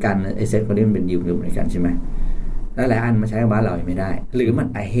อเมริกันเซตโกดินเป็นยิวอเมริกันใช่ไหมหลายอันมาใช้กับบ้านเราไม่ได้หรือมัน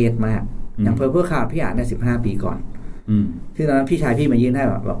ไอเฮทมากอย่างPurple Cowพี่อ่านได้15 ปีก่อน ซึ่งตอนนั้นพี่ชายพี่มายื่นให้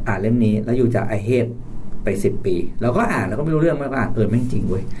แบบอ่านเล่มนี้แล้วอยู่จากไอเฮดไป10 ปีเราก็อ่านแล้วก็ไม่รู้เรื่องมากอ่านแม่งจริง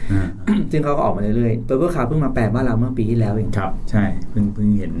เว้ย ซึ่งเขาก็ออกมาเรื่อยๆเปเปอร์คาร์เพิ่งมาแปลบ้านเราเมื่อปีที่แล้วเองครับใช่เพิ่ง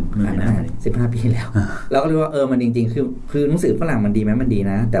เห็นเมื่อไม่นาน15 ปีแล้วเราก็รู้ว่ามันจริงๆคือหนังสือฝรั่งมันดีไหมมันดี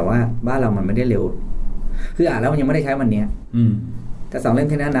นะแต่ว่าบ้านเรามันไม่ได้เร็วคืออ่านแล้วมันยังไม่ได้ใช้วันนี้แต่2 เล่ม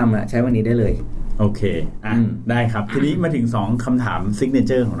ที่แนะนำใช้วันนี้ได้เลยโอเคได้ครับทีนี้มาถึง2คำถามซิกเนเ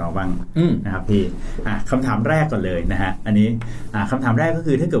จอร์ของเราบ้างนะครับพี่คำถามแรกก่อนเลยนะฮะอันนี้คำถามแรกก็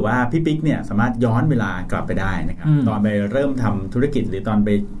คือถ้าเกิดว่าพี่ปิ๊กเนี่ยสามารถย้อนเวลากลับไปได้นะครับตอนไปเริ่มทำธุรกิจหรือตอนไป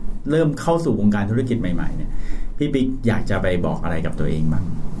เริ่มเข้าสู่วงการธุรกิจใหม่ๆเนี่ยพี่ปิ๊กอยากจะไปบอกอะไรกับตัวเองบ้าง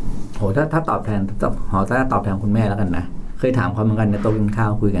โหถ้าตอบแทนถ้าตอบแทนคุณแม่แล้วกันนะเคยถามเขาเหมือนกันในโต๊ะกินข้า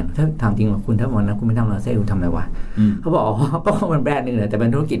วคุยกันถ้าถามจริงว่าคุณถ้าวันนั้นคุณไม่ทำลาเซ่คุณทำอะไรวะเขาบอกก็มันแบรนด์นึงแต่เป็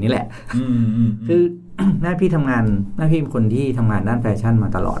นธุรกิจนี่แหละคือแม่พี่ทำงานแม่พี่เป็นคนที่ทำงานด้านแฟชั่นมา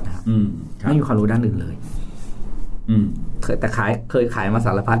ตลอดนะครับไม่มีความรู้ด้านอื่นเลยแต่เคยขายมาส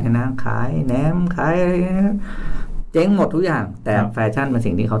ารพัดนะขายแหนมขายเจ๊งหมดทุกอย่างแต่แฟชั่นเป็น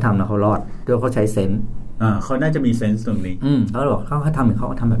สิ่งที่เขาทำแล้วเขารอดด้วยเขาใช้เซนส์เขาน่าจะมีเซนส์ตรงนี้เขาบอกเขาทำเขา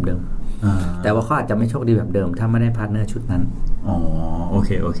ก็ทำแบบเดิมแต่ว่าเขาอาจจะไม่โชคดีแบบเดิมถ้าไม่ได้พาร์ทเนอร์ชุดนั้นอ๋อโอเค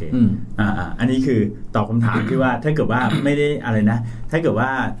อันนี้คือตอบคำถามที่ว่าถ้าเกิดว่าไม่ได้อะไรนะถ้าเกิดว่า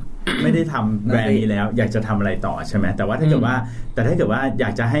ไม่ได้ทำแบรนด์นี้แล้วอยากจะทำอะไรต่อใช่ไหมแต่ว่าถ้าเกิดว่าอยา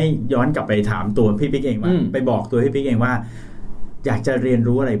กจะให้ย้อนกลับไปถามตัวพี่ปิ๊กเองว่าไปบอกตัวพี่ปิ๊กเองว่าอยากจะเรียน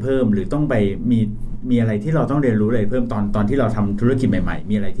รู้อะไรเพิ่มหรือต้องไปมีอะไรที่เราต้องเรียนรู้อะไรเพิ่มตอนที่เราทำธุรกิจใหม่ๆ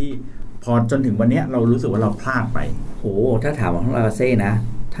มีอะไรที่พอจนถึงวันนี้เรารู้สึกว่าเราพลาดไปโหถ้าถามของลาเซ่นะ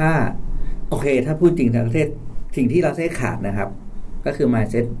ถ้าโอเคถ้าพูดจริงลาเซ่สิ่งที่ลาเซ่ขาดนะครับก็คือ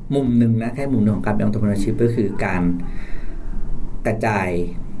mindset มุมหนึ่งนะแค่มุมหนึ่งของการเป็น entrepreneurship ก็คือการกระจาย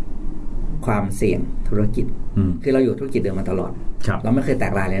ความเสี่ยงธุรกิจคือเราอยู่ธุรกิจเดิมมาตลอดเราไม่เคยแต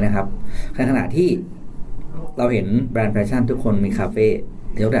กลายเลยนะครับในขณะที่เราเห็นแบรนด์แฟชั่นทุกคนมีคาเฟ่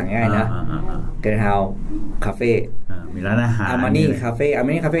ยกตัวอย่างง่ายนะเกรทาวคาเฟ่มีร้านอาหารอามานี่คาเฟ่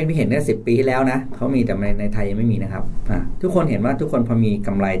พี่เห็นได้10 ปีที่แล้วนะเขามีแต่ในไทยยังไม่มีนะครับทุกคนเห็นว่าทุกคนพอมีก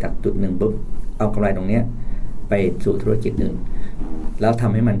ำไรจากจุดหนึ่งปุ๊บเอากำไรตรงนี้ไปสู่ธุรกิจอื่นแล้วท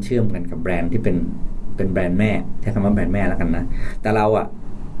ำให้มันเชื่อมกันกับแบรนด์ที่เป็นแบรนด์แม่ใช้คำว่าแบรนด์แม่แล้วกันนะแต่เร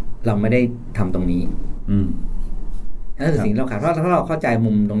าไม่ได้ทำตรงนี้นั่นคือสิ่งเราขาดเพราะถ้าเราเข้าใจ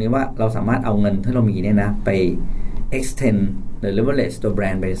มุมตรงนี้ว่าเราสามารถเอาเงินที่เรามีเนี่ยนะไป extend หรือ leverage ตัวแบร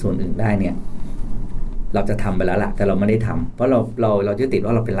นด์ไปส่วนอื่นได้เนี่ยเราจะทำไปแล้วล่ะแต่เราไม่ได้ทำเพราะเรายึดติดว่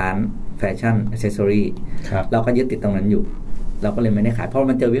าเราเป็นร้านแฟชั่นอ c เซสซอรี่เราก็ยึดติดตรงนั้นอยู่เราก็เลยไม่ได้ขายเพราะ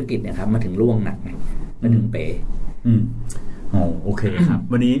มันเจอวิกฤตเนี่ยครับมาถึงร่วงหนักมาถึงเปโอเคครับ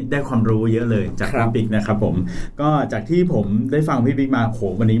วันนี้ได้ความรู้เยอะเลยจากพี่ปิ๊กนะครับผมก็จากที่ผมได้ฟังพี่ปิ๊กมาโห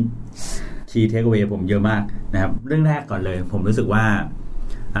วันนี้คีย์เทคเอาเวย์ผมเยอะมากนะครับเรื่องแรกก่อนเลยผมรู้สึกว่า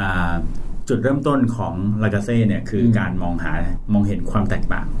จุดเริ่มต้นของลากาเซ่เนี่ยคือการมองเห็นความแตก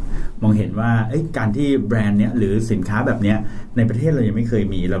ต่างมองเห็นว่าการที่แบรนด์เนี้ยหรือสินค้าแบบเนี้ยในประเทศเรายังไม่เคย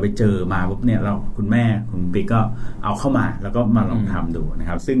มีเราไปเจอมาปุ๊บเนี่ยเราคุณแม่คุณปิ๊กก็เอาเข้ามาแล้วก็มาลองทำดูนะ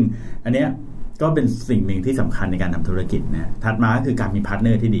ครับซึ่งอันเนี้ยก็เป็นสิ่งหนึ่งที่สำคัญในการทำธุรกิจนะถัดมาก็คือการมีพาร์ทเน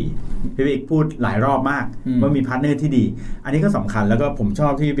อร์ที่ดีพี่ปิ๊กพูดหลายรอบมากว่ามีพาร์ทเนอร์ที่ดีอันนี้ก็สำคัญแล้วก็ผมชอ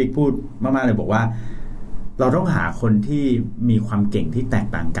บที่พี่ปิ๊กพูดมากๆเลยบอกว่าเราต้องหาคนที่มีความเก่งที่แตก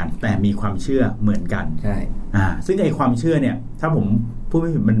ต่างกันแต่มีความเชื่อเหมือนกันใช่ซึ่งไอ้ความเชื่อเนี่ยถ้าผมพูดไ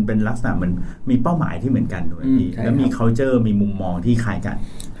ม่ผิดมันเป็นลักษณะเหมือนมีเป้าหมายที่เหมือนกันด้วยพี่แล้วมี culture มีมุมมองที่คล้ายกัน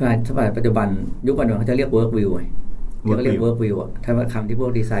ใช่สมัยปัจจุบันยุคปัจจุบันเขาจะเรียก work viewเขาเรียก work view ถ้าคำที่พว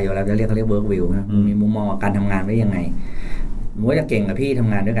กดีไซน์อยู่แล้วจะเรียก work view นะมีมุมมองการทำงานได้ยังไงผมว่าจะเก่งกับพี่ท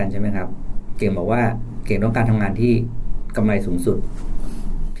ำงานด้วยกันใช่ไหมครับเก่งบอกว่าเก่งต้องการทำงานที่กำไรสูงสุด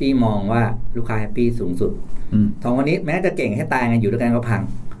พี่มองว่าลูกค้าแฮปปี้สูงสุดทองวันนี้แม้จะเก่งให้ตายไงอยู่ด้วยกันก็พัง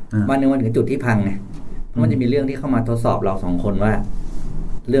วันนึงมันถึงจุดที่พังไงเพราะมันจะมีเรื่องที่เข้ามาทดสอบเรา2 คนว่า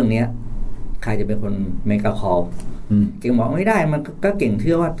เรื่องนี้ใครจะเป็นคนเมกะคอลเก่งบอกไม่ได้มันก็เก่งเ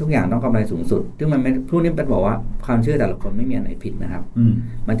ชื่อว่าทุกอย่างต้องกำไรสูงสุดซึ่งมันไม่พูดนี่เป็นบอกว่าความเชื่อแต่ละคนไม่มีอันไหนผิดนะครับ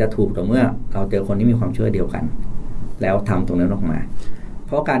มันจะถูกต่อเมื่อเราเจอคนที่มีความเชื่อเดียวกันแล้วทำตรงนั้นออกมาเ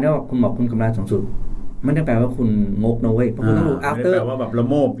พราะการที่ว่าคุณบอกคุณกำไรสูงสุดไม่ได้แปลว่าคุณงกนะเว้ยเพราะคุณต้องดู after แปลว่าแบบละ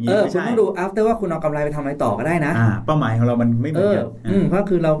โมบคุณต้องดู after ว่าคุณเอากำไรไปทำอะไรต่อก็ได้นะเป้าหมายของเรามันไม่เหมือนกันเพราะ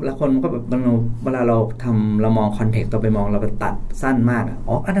คือเราละคนมันก็แบบเวลาเราทำเรามองคอนเทกต์เราไปมองเราไปตัดสั้นมาก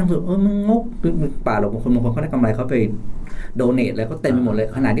อันนั้นคือมึงงกป่าหรอกบางคนเขาได้กำไรเขาไปโดเนทอะไรก็เต็มไปหมดเลย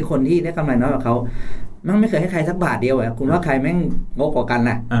ขณะที่คนที่ได้กำไรน้อยกว่าเขามันไม่เคยให้ใครสักบาทเดียวอ่ะคุณว่าใครแม่งงกกว่ากัน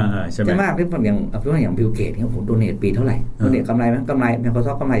น่ะใช่มากที่อย่างบิลเกตเนี่ยผมโดเนทปีเท่าไหร่โดเนทกำไรมั้ยกำไร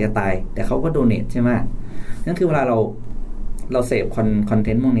Microsoft กำไรจะตายแต่เขาก็โดเนทใช่ไหมนั่นคือเวลาเราเสพคอนเท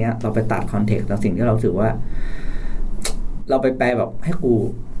นต์พวกนี้เราไปตัดคอนเทกต์แล้วสิ่งที่เราถือว่าเราไปแปลแบบให้กู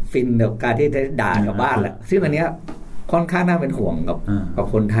ฟินกับการที่ได้ด่ากับบ้านแหละซึ่งอันเนี้ย ค่อนข้างน่าเป็นห่วงกับ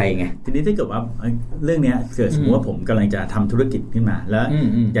คนไทยไงทีนี้ถ้าเกิดว่าเรื่องนี้เกิดสมมติว่าผมกำลังจะทำธุรกิจขึ้นมาแล้ว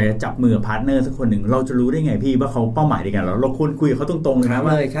อยากจะจับมือพาร์ทเนอร์สักคนหนึ่งเราจะรู้ได้ไงพี่ว่าเขาเป้าหมายในการเราควรคุยกับเขาตรงๆเลยนะ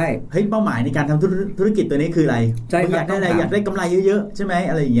ว่าใช่เฮ้ยเป้าหมายในการทำธุรกิจตัวนี้คืออะไรอยากได้อะไรอยากได้กำไรเยอะๆใช่ไหม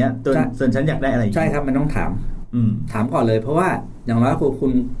อะไรอย่างเงี้ยส่วนฉันอยากได้อะไรใช่ครับมันต้องถามก่อนเลยเพราะว่าอย่างน้อยคุ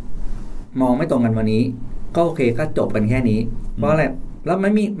ณมองไม่ตรงกันวันนี้ก็โอเคก็จบกันแค่นี้เพราะอะไรแล้วมั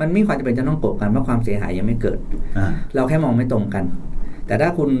นไม่ความจำเป็นจะต้องโกรธกันเพราะความเสียหายยังไม่เกิดเราแค่มองไม่ตรงกันแต่ถ้า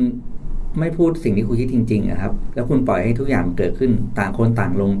คุณไม่พูดสิ่งที่คุณคิดจริงๆครับแล้วคุณปล่อยให้ทุกอย่างเกิดขึ้นต่างคนต่า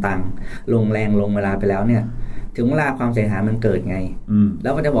งลงแรงลงเวลาไปแล้วเนี่ยถึงเวลาความเสียหายมันเกิดไงแล้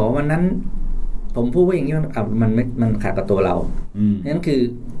วก็จะบอกว่าวันนั้นผมพูดว่าอย่างนี้มันขัดกับตัวเรานั่นคือ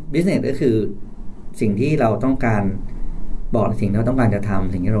business ก็คือสิ่งที่เราต้องการบอกสิ่งที่เราต้องการจะท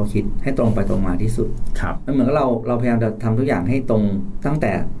ำสิ่งที่เราคิดให้ตรงไปตรงมาที่สุดครับมันเหมือนกับเราพยายามจะทำทุกอย่างให้ตรงตั้งแ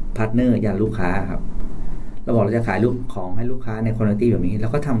ต่พาร์ทเนอร์ยันลูกค้าครับเราบอกเราจะขายของให้ลูกค้าในคุณภาพแบบนี้แล้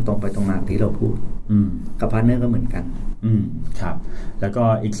วก็ทำตรงไปตรงมาที่เราพูดกับพาร์ทเนอร์ก็เหมือนกันครับแล้วก็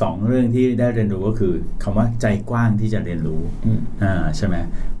อีก2เรื่องที่ได้เรียนรู้ก็คือคำว่าใจกว้างที่จะเรียนรู้ใช่ไหม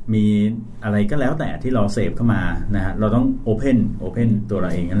มีอะไรก็แล้วแต่ที่เราเสพเข้ามานะฮะเราต้องโอเพนตัวเรา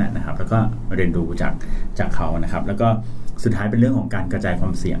เองนั่นแหละนะครับแล้วก็เรียนรู้จากเขานะครับแล้วก็สุดท้ายเป็นเรื่องของการกระจายควา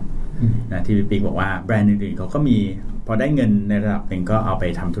มเสี่ยงนะที่พี่ปิ๊กบอกว่าแบรนด์อื่นๆเขาก็มีพอได้เงินในระดับหนึ่งก็เอาไป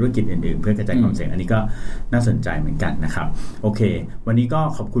ทำธุรกิจอื่นๆเพื่อกระจายความเสี่ยงอันนี้ก็น่าสนใจเหมือนกันนะครับโอเควันนี้ก็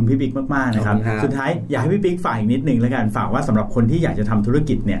ขอบคุณพี่ปิ๊กมากๆนะครับสุดท้ายอยากให้พี่ปิ๊กฝากอีกนิดนึงแล้วกันฝากว่าสำหรับคนที่อยากจะทำธุร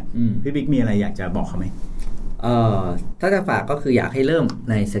กิจเนี่ยพี่ปิ๊กมีอะไรอยากจะบอกเขาไหมถ้าจะฝากก็คืออยากให้เริ่ม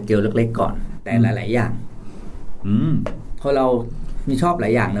ในสเกลเล็กๆก่อนแต่หลายๆอย่างเพราะเรามีชอบหล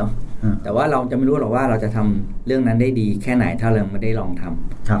ายอย่างเนาะแต่ว่าเราจะไม่รู้หรอกว่าเราจะทำเรื่องนั้นได้ดีแค่ไหนถ้าเราไม่ได้ลองท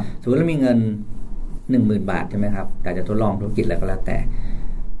ำครับสมมติเรามีเงิน 10,000 บาทใช่ไหมครับแต่จะทดลองธุรกิจอะไรก็แล้วแต่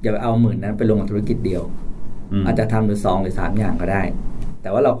อย่าไปเอา10,000นั้นไปลงกับธุรกิจเดียวอาจจะทำหรือ2หรือ3อย่างก็ได้แต่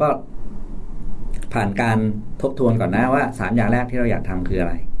ว่าเราก็ผ่านการทบทวนก่อนนะว่า3อย่างแรกที่เราอยากทำคืออะ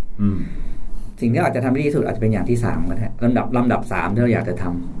ไรสิ่งที่อาจจะทำได้ดีที่สุดอาจจะเป็นอย่างที่3ก็ได้ลำดับ3ที่เราอยากจะท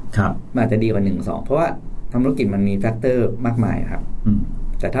ำครับมันอาจจะดีกว่า1 2เพราะว่าทำธุรกิจมันมีแฟกเตอร์มากมายครับ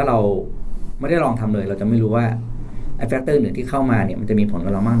แต่ถ้าเราไม่ได้ลองทำเลยเราจะไม่รู้ว่าไอ้แฟกเตอร์หนึ่งที่เข้ามาเนี่ยมันจะมีผลกั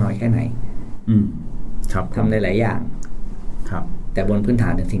บเรามากน้อยแค่ไหนครับทำได้หลายอย่างครับแต่บนพื้นฐา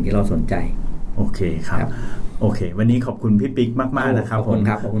นเป็นสิ่งที่เราสนใจโอเคครับโอเควันนี้ขอบคุณพี่ปิ๊กมากๆนะครับขอบคุณ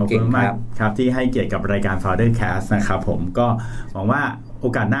ครับขอบคุณมากครับที่ให้เกียรติกับรายการ Founder Cast นะครับผมก็หวังว่าโอ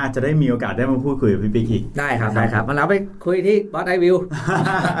กาสหน้าจะได้มีโอกาสได้มาพูดคุยกับพี่ปิ๊กอีกได้ครับมาแล้วไปคุยที่ Boss I Will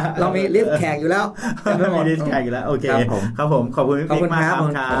เรามีลิสต์แขกอยู่แล้วมีลิสต์แขกอยู่แล้วโอเคครับผมขอบคุณพี่ปิ๊กมากครับ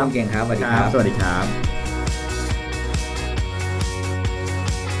ขอบคุณเก่งครับสวัสดีครับสวัสดีครับ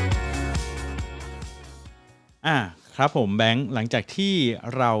ครับผมแบงค์หลังจากที่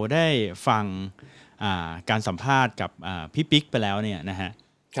เราได้ฟังการสัมภาษณ์กับพี่ปิ๊กไปแล้วเนี่ยนะฮะ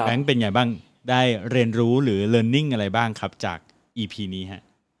แบงค์เป็นไงบ้างได้เรียนรู้หรือ learning อะไรบ้างครับจาก EP นี้ฮะ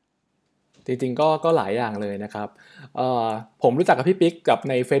จริงๆก็หลายอย่างเลยนะครับผมรู้จักกับพี่ปิ๊กกับ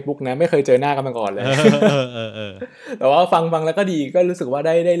ใน Facebook นะไม่เคยเจอหน้ากันมาก่อนเลยแต่ว่าฟังแล้วก็ดีก็รู้สึกว่าไ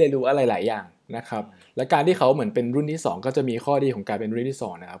ด้เรียนรู้อะไรหลายอย่างนะครับและการที่เขาเหมือนเป็นรุ่นที่2ก็จะมีข้อดีของการเป็นรุ่นที่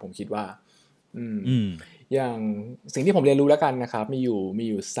2นะครับผมคิดว่าอย่างสิ่งที่ผมเรียนรู้แล้วกันนะครับมีอ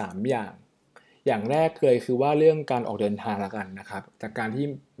ยู่3อย่างแรกเลยคือว่าเรื่องการออกเดินทางแล้วกันนะครับจากการที่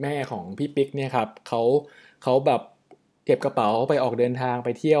แม่ของพี่ปิ๊กเนี่ยครับเขาแบบเก็บกระเป๋าไปออกเดินทางไป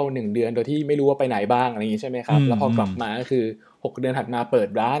เที่ยว1เดือนโดยที่ไม่รู้ว่าไปไหนบ้างอะไรอย่างนี้ใช่ไหมครับแล้วพอกลับมาก็คือ6เดือนถัดมาเปิด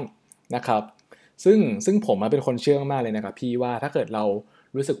ร้านนะครับซึ่งผมเป็นคนเชื่อมากเลยนะครับพี่ว่าถ้าเกิดเรา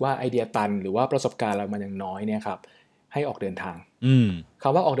รู้สึกว่าไอเดียตันหรือว่าประสบการณ์เรามันยังน้อยเนี่ยครับให้ออกเดินทางค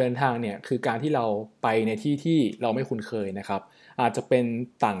ำว่าออกเดินทางเนี่ยคือการที่เราไปในที่เราไม่คุ้นเคยนะครับอาจจะเป็น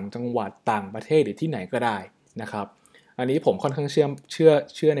ต่างจังหวัดต่างประเทศหรือที่ไหนก็ได้นะครับอันนี้ผมค่อนข้างเ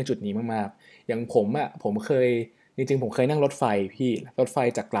ชื่อในจุดนี้มากๆอย่างผมเคยจริงๆผมเคยนั่งรถไฟพี่รถไฟ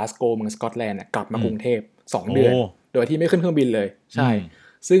จากกลาสโกว์เมืองสกอตแลนด์กลับมากรุงเทพ2เดือนโดยที่ไม่ขึ้นเครื่องบินเลยใช่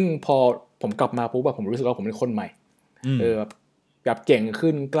ซึ่งพอผมกลับมาปุ๊บผมรู้สึกว่าผมเป็นคนใหม่แบบเก่ง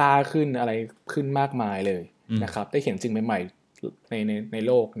ขึ้นกล้าขึ้นอะไรขึ้นมากมายเลยนะครับได้เห็นสิ่งใหม่ๆในโ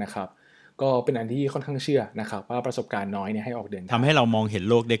ลกนะครับก็เป็นอันที่ค่อนข้างเชื่อนะครับว่าประสบการณ์น้อยเนี่ยให้ออกเดินทำให้เรามองเห็น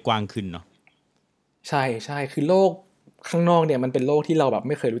โลกได้กว้างขึ้นเนาะใช่คือโลกข้างนอกเนี่ยมันเป็นโลกที่เราแบบไ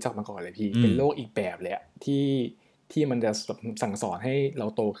ม่เคยรู้จักมาก่อนเลยพี่เป็นโลกอีกแบบเลยที่มันจะสั่งสอนให้เรา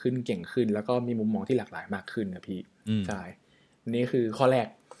โตขึ้นเก่งขึ้นแล้วก็มีมุมมองที่หลากหลายมากขึ้นนะพี่ใช่นี่คือข้อแรก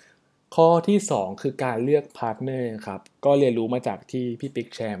ข้อที่2คือการเลือกพาร์ทเนอร์ครับก็เรียนรู้มาจากที่พี่ปิ๊ก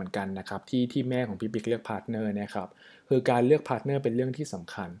แชร์เหมือนกันนะครับที่แม่ของพี่ปิ๊กเลือกพาร์ทเนอร์นะครับคือการเลือกพาร์ทเนอร์เป็นเรื่องที่ส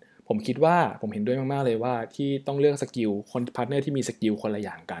ำคัญผมคิดว่าผมเห็นด้วยมากๆเลยว่าที่ต้องเลือกสกิลคนพาร์ทเนอร์ที่มีสกิลคนละอ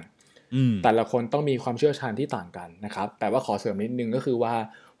ย่างกัน แต่ละคนต้องมีความเชี่ยวชาญที่ต่างกันนะครับแต่ว่าขอเสริมนิดนึงก็คือว่า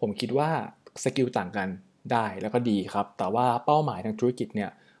ผมคิดว่าสกิลต่างกันได้แล้วก็ดีครับแต่ว่าเป้าหมายทางธุรกิจเนี่ย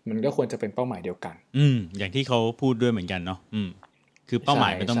มันก็ควรจะเป็นเป้าหมายเดียวกันอย่างที่เขาพูดด้วยเหมือนกันเนาะคือเป้าหมา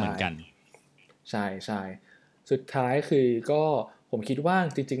ยไม่ต้องเหมือนกันใช่สุดท้ายคือก็ผมคิดว่า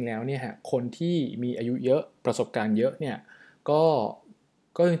จริงๆแล้วเนี่ยฮะคนที่มีอายุเยอะประสบการณ์เยอะเนี่ย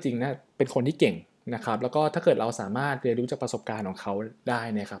ก็จริงๆนะเป็นคนที่เก่งนะครับแล้วก็ถ้าเกิดเราสามารถเรียนรู้จากประสบการณ์ของเขาได้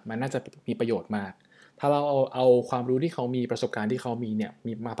นะครับมันน่าจะมีประโยชน์มากถ้าเราเอาความรู้ที่เขามีประสบการณ์ที่เขามีเนี่ย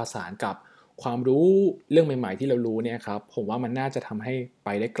มีมาผสานกับความรู้เรื่องใหม่ๆที่เรารู้เนี่ยครับผมว่ามันน่าจะทำให้ไป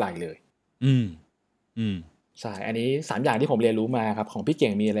ได้ไกลเลยใช่อันนี้3อย่างที่ผมเรียนรู้มาครับของพี่เก่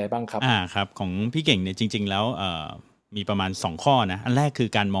งมีอะไรบ้างครับครับของพี่เก่งเนี่ยจริงๆแล้วมีประมาณ2ข้อนะอันแรกคือ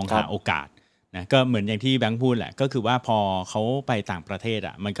การมองหาโอกาสนะก็เหมือนอย่างที่แบงค์พูดแหละก็คือว่าพอเขาไปต่างประเทศ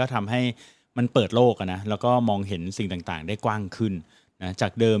อ่ะมันก็ทำให้มันเปิดโลกนะแล้วก็มองเห็นสิ่งต่างๆได้กว้างขึ้นนะจา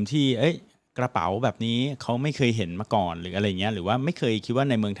กเดิมที่กระเป๋าแบบนี้เขาไม่เคยเห็นมาก่อนหรืออะไรเงี้ยหรือว่าไม่เคยคิดว่า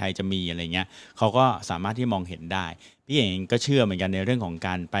ในเมืองไทยจะมีอะไรเงี้ยเขาก็สามารถที่มองเห็นได้พี่เองก็เชื่อเหมือนกันในเรื่องของก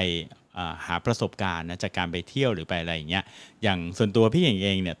ารไปหาประสบการณ์นะจากการไปเที่ยวหรือไปอะไรเงี้ยอย่างส่วนตัวพี่เอ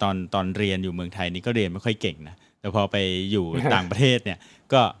งเนี่ยตอนเรียนอยู่เมืองไทยนี่ก็เรียนไม่ค่อยเก่งนะแต่พอไปอยู่ต่างประเทศเนี่ย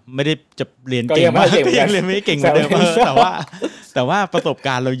ก็ไม่ได้จะเรียนเก่งมากก็ยังเรียนไม่เก่งเหมือนเดิมแต่ว่าประสบก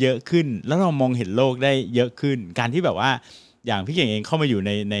ารณ์เราเยอะขึ้นแล้วเรามองเห็นโลกได้เยอะขึ้นการที่แบบว่าอย่างพี่เก่งเองเข้ามาอยู่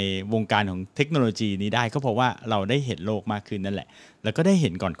ในวงการของเทคโนโลยีนี้ได้ก็เพราะว่าเราได้เห็นโลกมากขึ้นนั่นแหละแล้วก็ได้เห็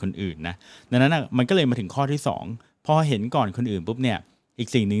นก่อนคนอื่นนะดังนั้นมันก็เลยมาถึงข้อที่2พอเห็นก่อนคนอื่นปุ๊บเนี่ยอีก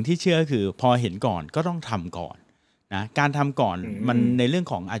สิ่งหนึ่งที่เชื่อคือพอเห็นก่อนก็ต้องทำก่อนนะการทำก่อนมันในเรื่อง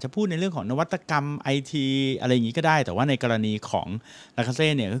ของอาจจะพูดในเรื่องของนวัตกรรม IT อะไรอย่างนี้ก็ได้แต่ว่าในกรณีของลาคาเซ่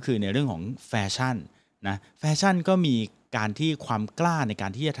เนี่ยก็คือในเรื่องของแฟชั่นนะแฟชั่นก็มีการที่ความกล้าในกา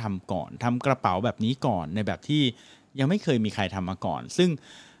รที่จะทำก่อนทำกระเป๋าแบบนี้ก่อนในแบบที่ยังไม่เคยมีใครทำมาก่อนซึ่ง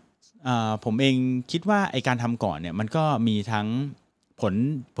ผมเองคิดว่าไอการทำก่อนเนี่ยมันก็มีทั้ง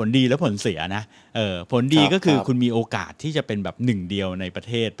ผลดีและผลเสียนะผลดีก็คือคุณมีโอกาสที่จะเป็นแบบหนึ่งเดียวในประเ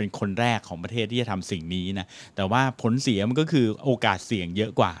ทศเป็นคนแรกของประเทศที่จะทำสิ่งนี้นะแต่ว่าผลเสียมันก็คือโอกาสเสี่ยงเยอ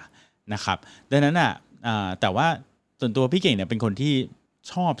ะกว่านะครับดังนั้นแต่ว่าส่วนตัวพี่เก่งเนี่ยเป็นคนที่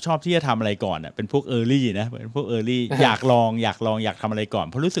ชอบที่จะทำอะไรก่อนเป็นพวก early นะเป็นพวก early อยากลองอยากทำอะไรก่อน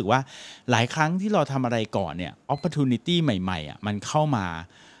เพราะรู้สึกว่าหลายครั้งที่เราทำอะไรก่อนเนี่ย opportunity ใหม่ๆมันเข้ามา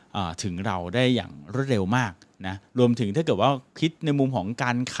ถึงเราได้อย่างรวดเร็วมากนะรวมถึงถ้าเกิดว่าคิดในมุมของก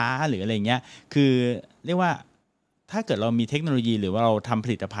ารค้าหรืออะไรเงี้ยคือเรียกว่าถ้าเกิดเรามีเทคโนโลยีหรือว่าเราทำผ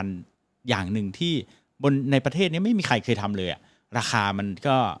ลิตภัณฑ์อย่างหนึ่งที่ในประเทศนี้ไม่มีใครเคยทำเลยราคามัน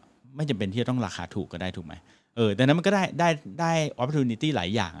ก็ไม่จำเป็นที่จะต้องราคาถูกก็ได้ถูกไหมดังนั้นมันก็ได้ opportunity หลาย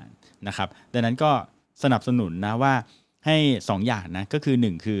อย่างนะครับดังนั้นก็สนับสนุนนะว่าให้2อย่างนะก็คือ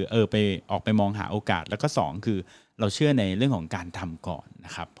1คือไปออกไปมองหาโอกาสแล้วก็2คือเราเชื่อในเรื่องของการทำก่อนน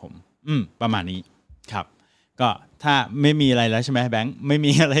ะครับผมประมาณนี้ครับก็ถ้าไม่มีอะไรแล้วใช่ไหมแบงค์ไม่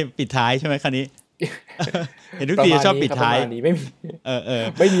มีอะไรปิดท้ายใช่ไหมคันนี้ เห็นทุกทีชอบปิดท้ายไม่มี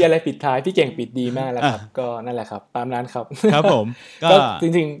ไม่มีอะไรปิดท้ายพี่เก่งปิดดีมากแล้วครับก็นั่นแหละครับตามนั้นครับครับผมก็จ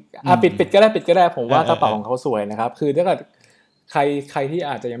ริงๆปิดก็ได้ผมว่ากระเป๋าของเขาสวยนะครับคือถ้าเกิดใครที่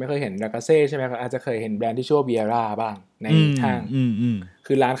อาจจะยังไม่เคยเห็นรากาเซ่ใช่ไหมครับอาจจะเคยเห็นแบรนด์ที่ชื่อว่าเบียร่าบ้างในห้าง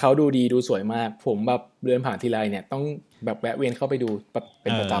คือร้านเขาดูดีดูสวยมากผมแบบเดินผ่านทีไรเนี่ยต้องแบบแวะเวียนเข้าไปดูเป็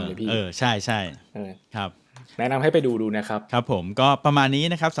นประจำเลยพี่ใช่ครับแนะนำให้ไปดูนะครับครับผมก็ประมาณนี้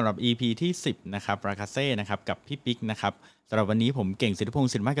นะครับสำหรับ EP ที่10นะครับรากาเซ่นะครับกับพี่ปิ๊กนะครับสำหรับวันนี้ผมเก่งสิทธิพง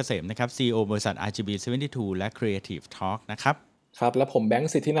ศ์สินมาเกษมนะครับ CEO บริษัท RGB 72และ Creative Talk นะครับครับและผมแบง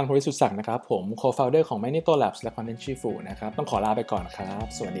ค์สิทธินันท์ โพธิสุทธิศักดิ์นะครับผม Co-founder ของ Magneto Labs และ Content Chief นะครับต้องขอลาไปก่อนครับ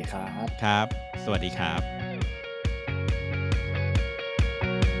สวัสดีครับครับสวัสดีครับ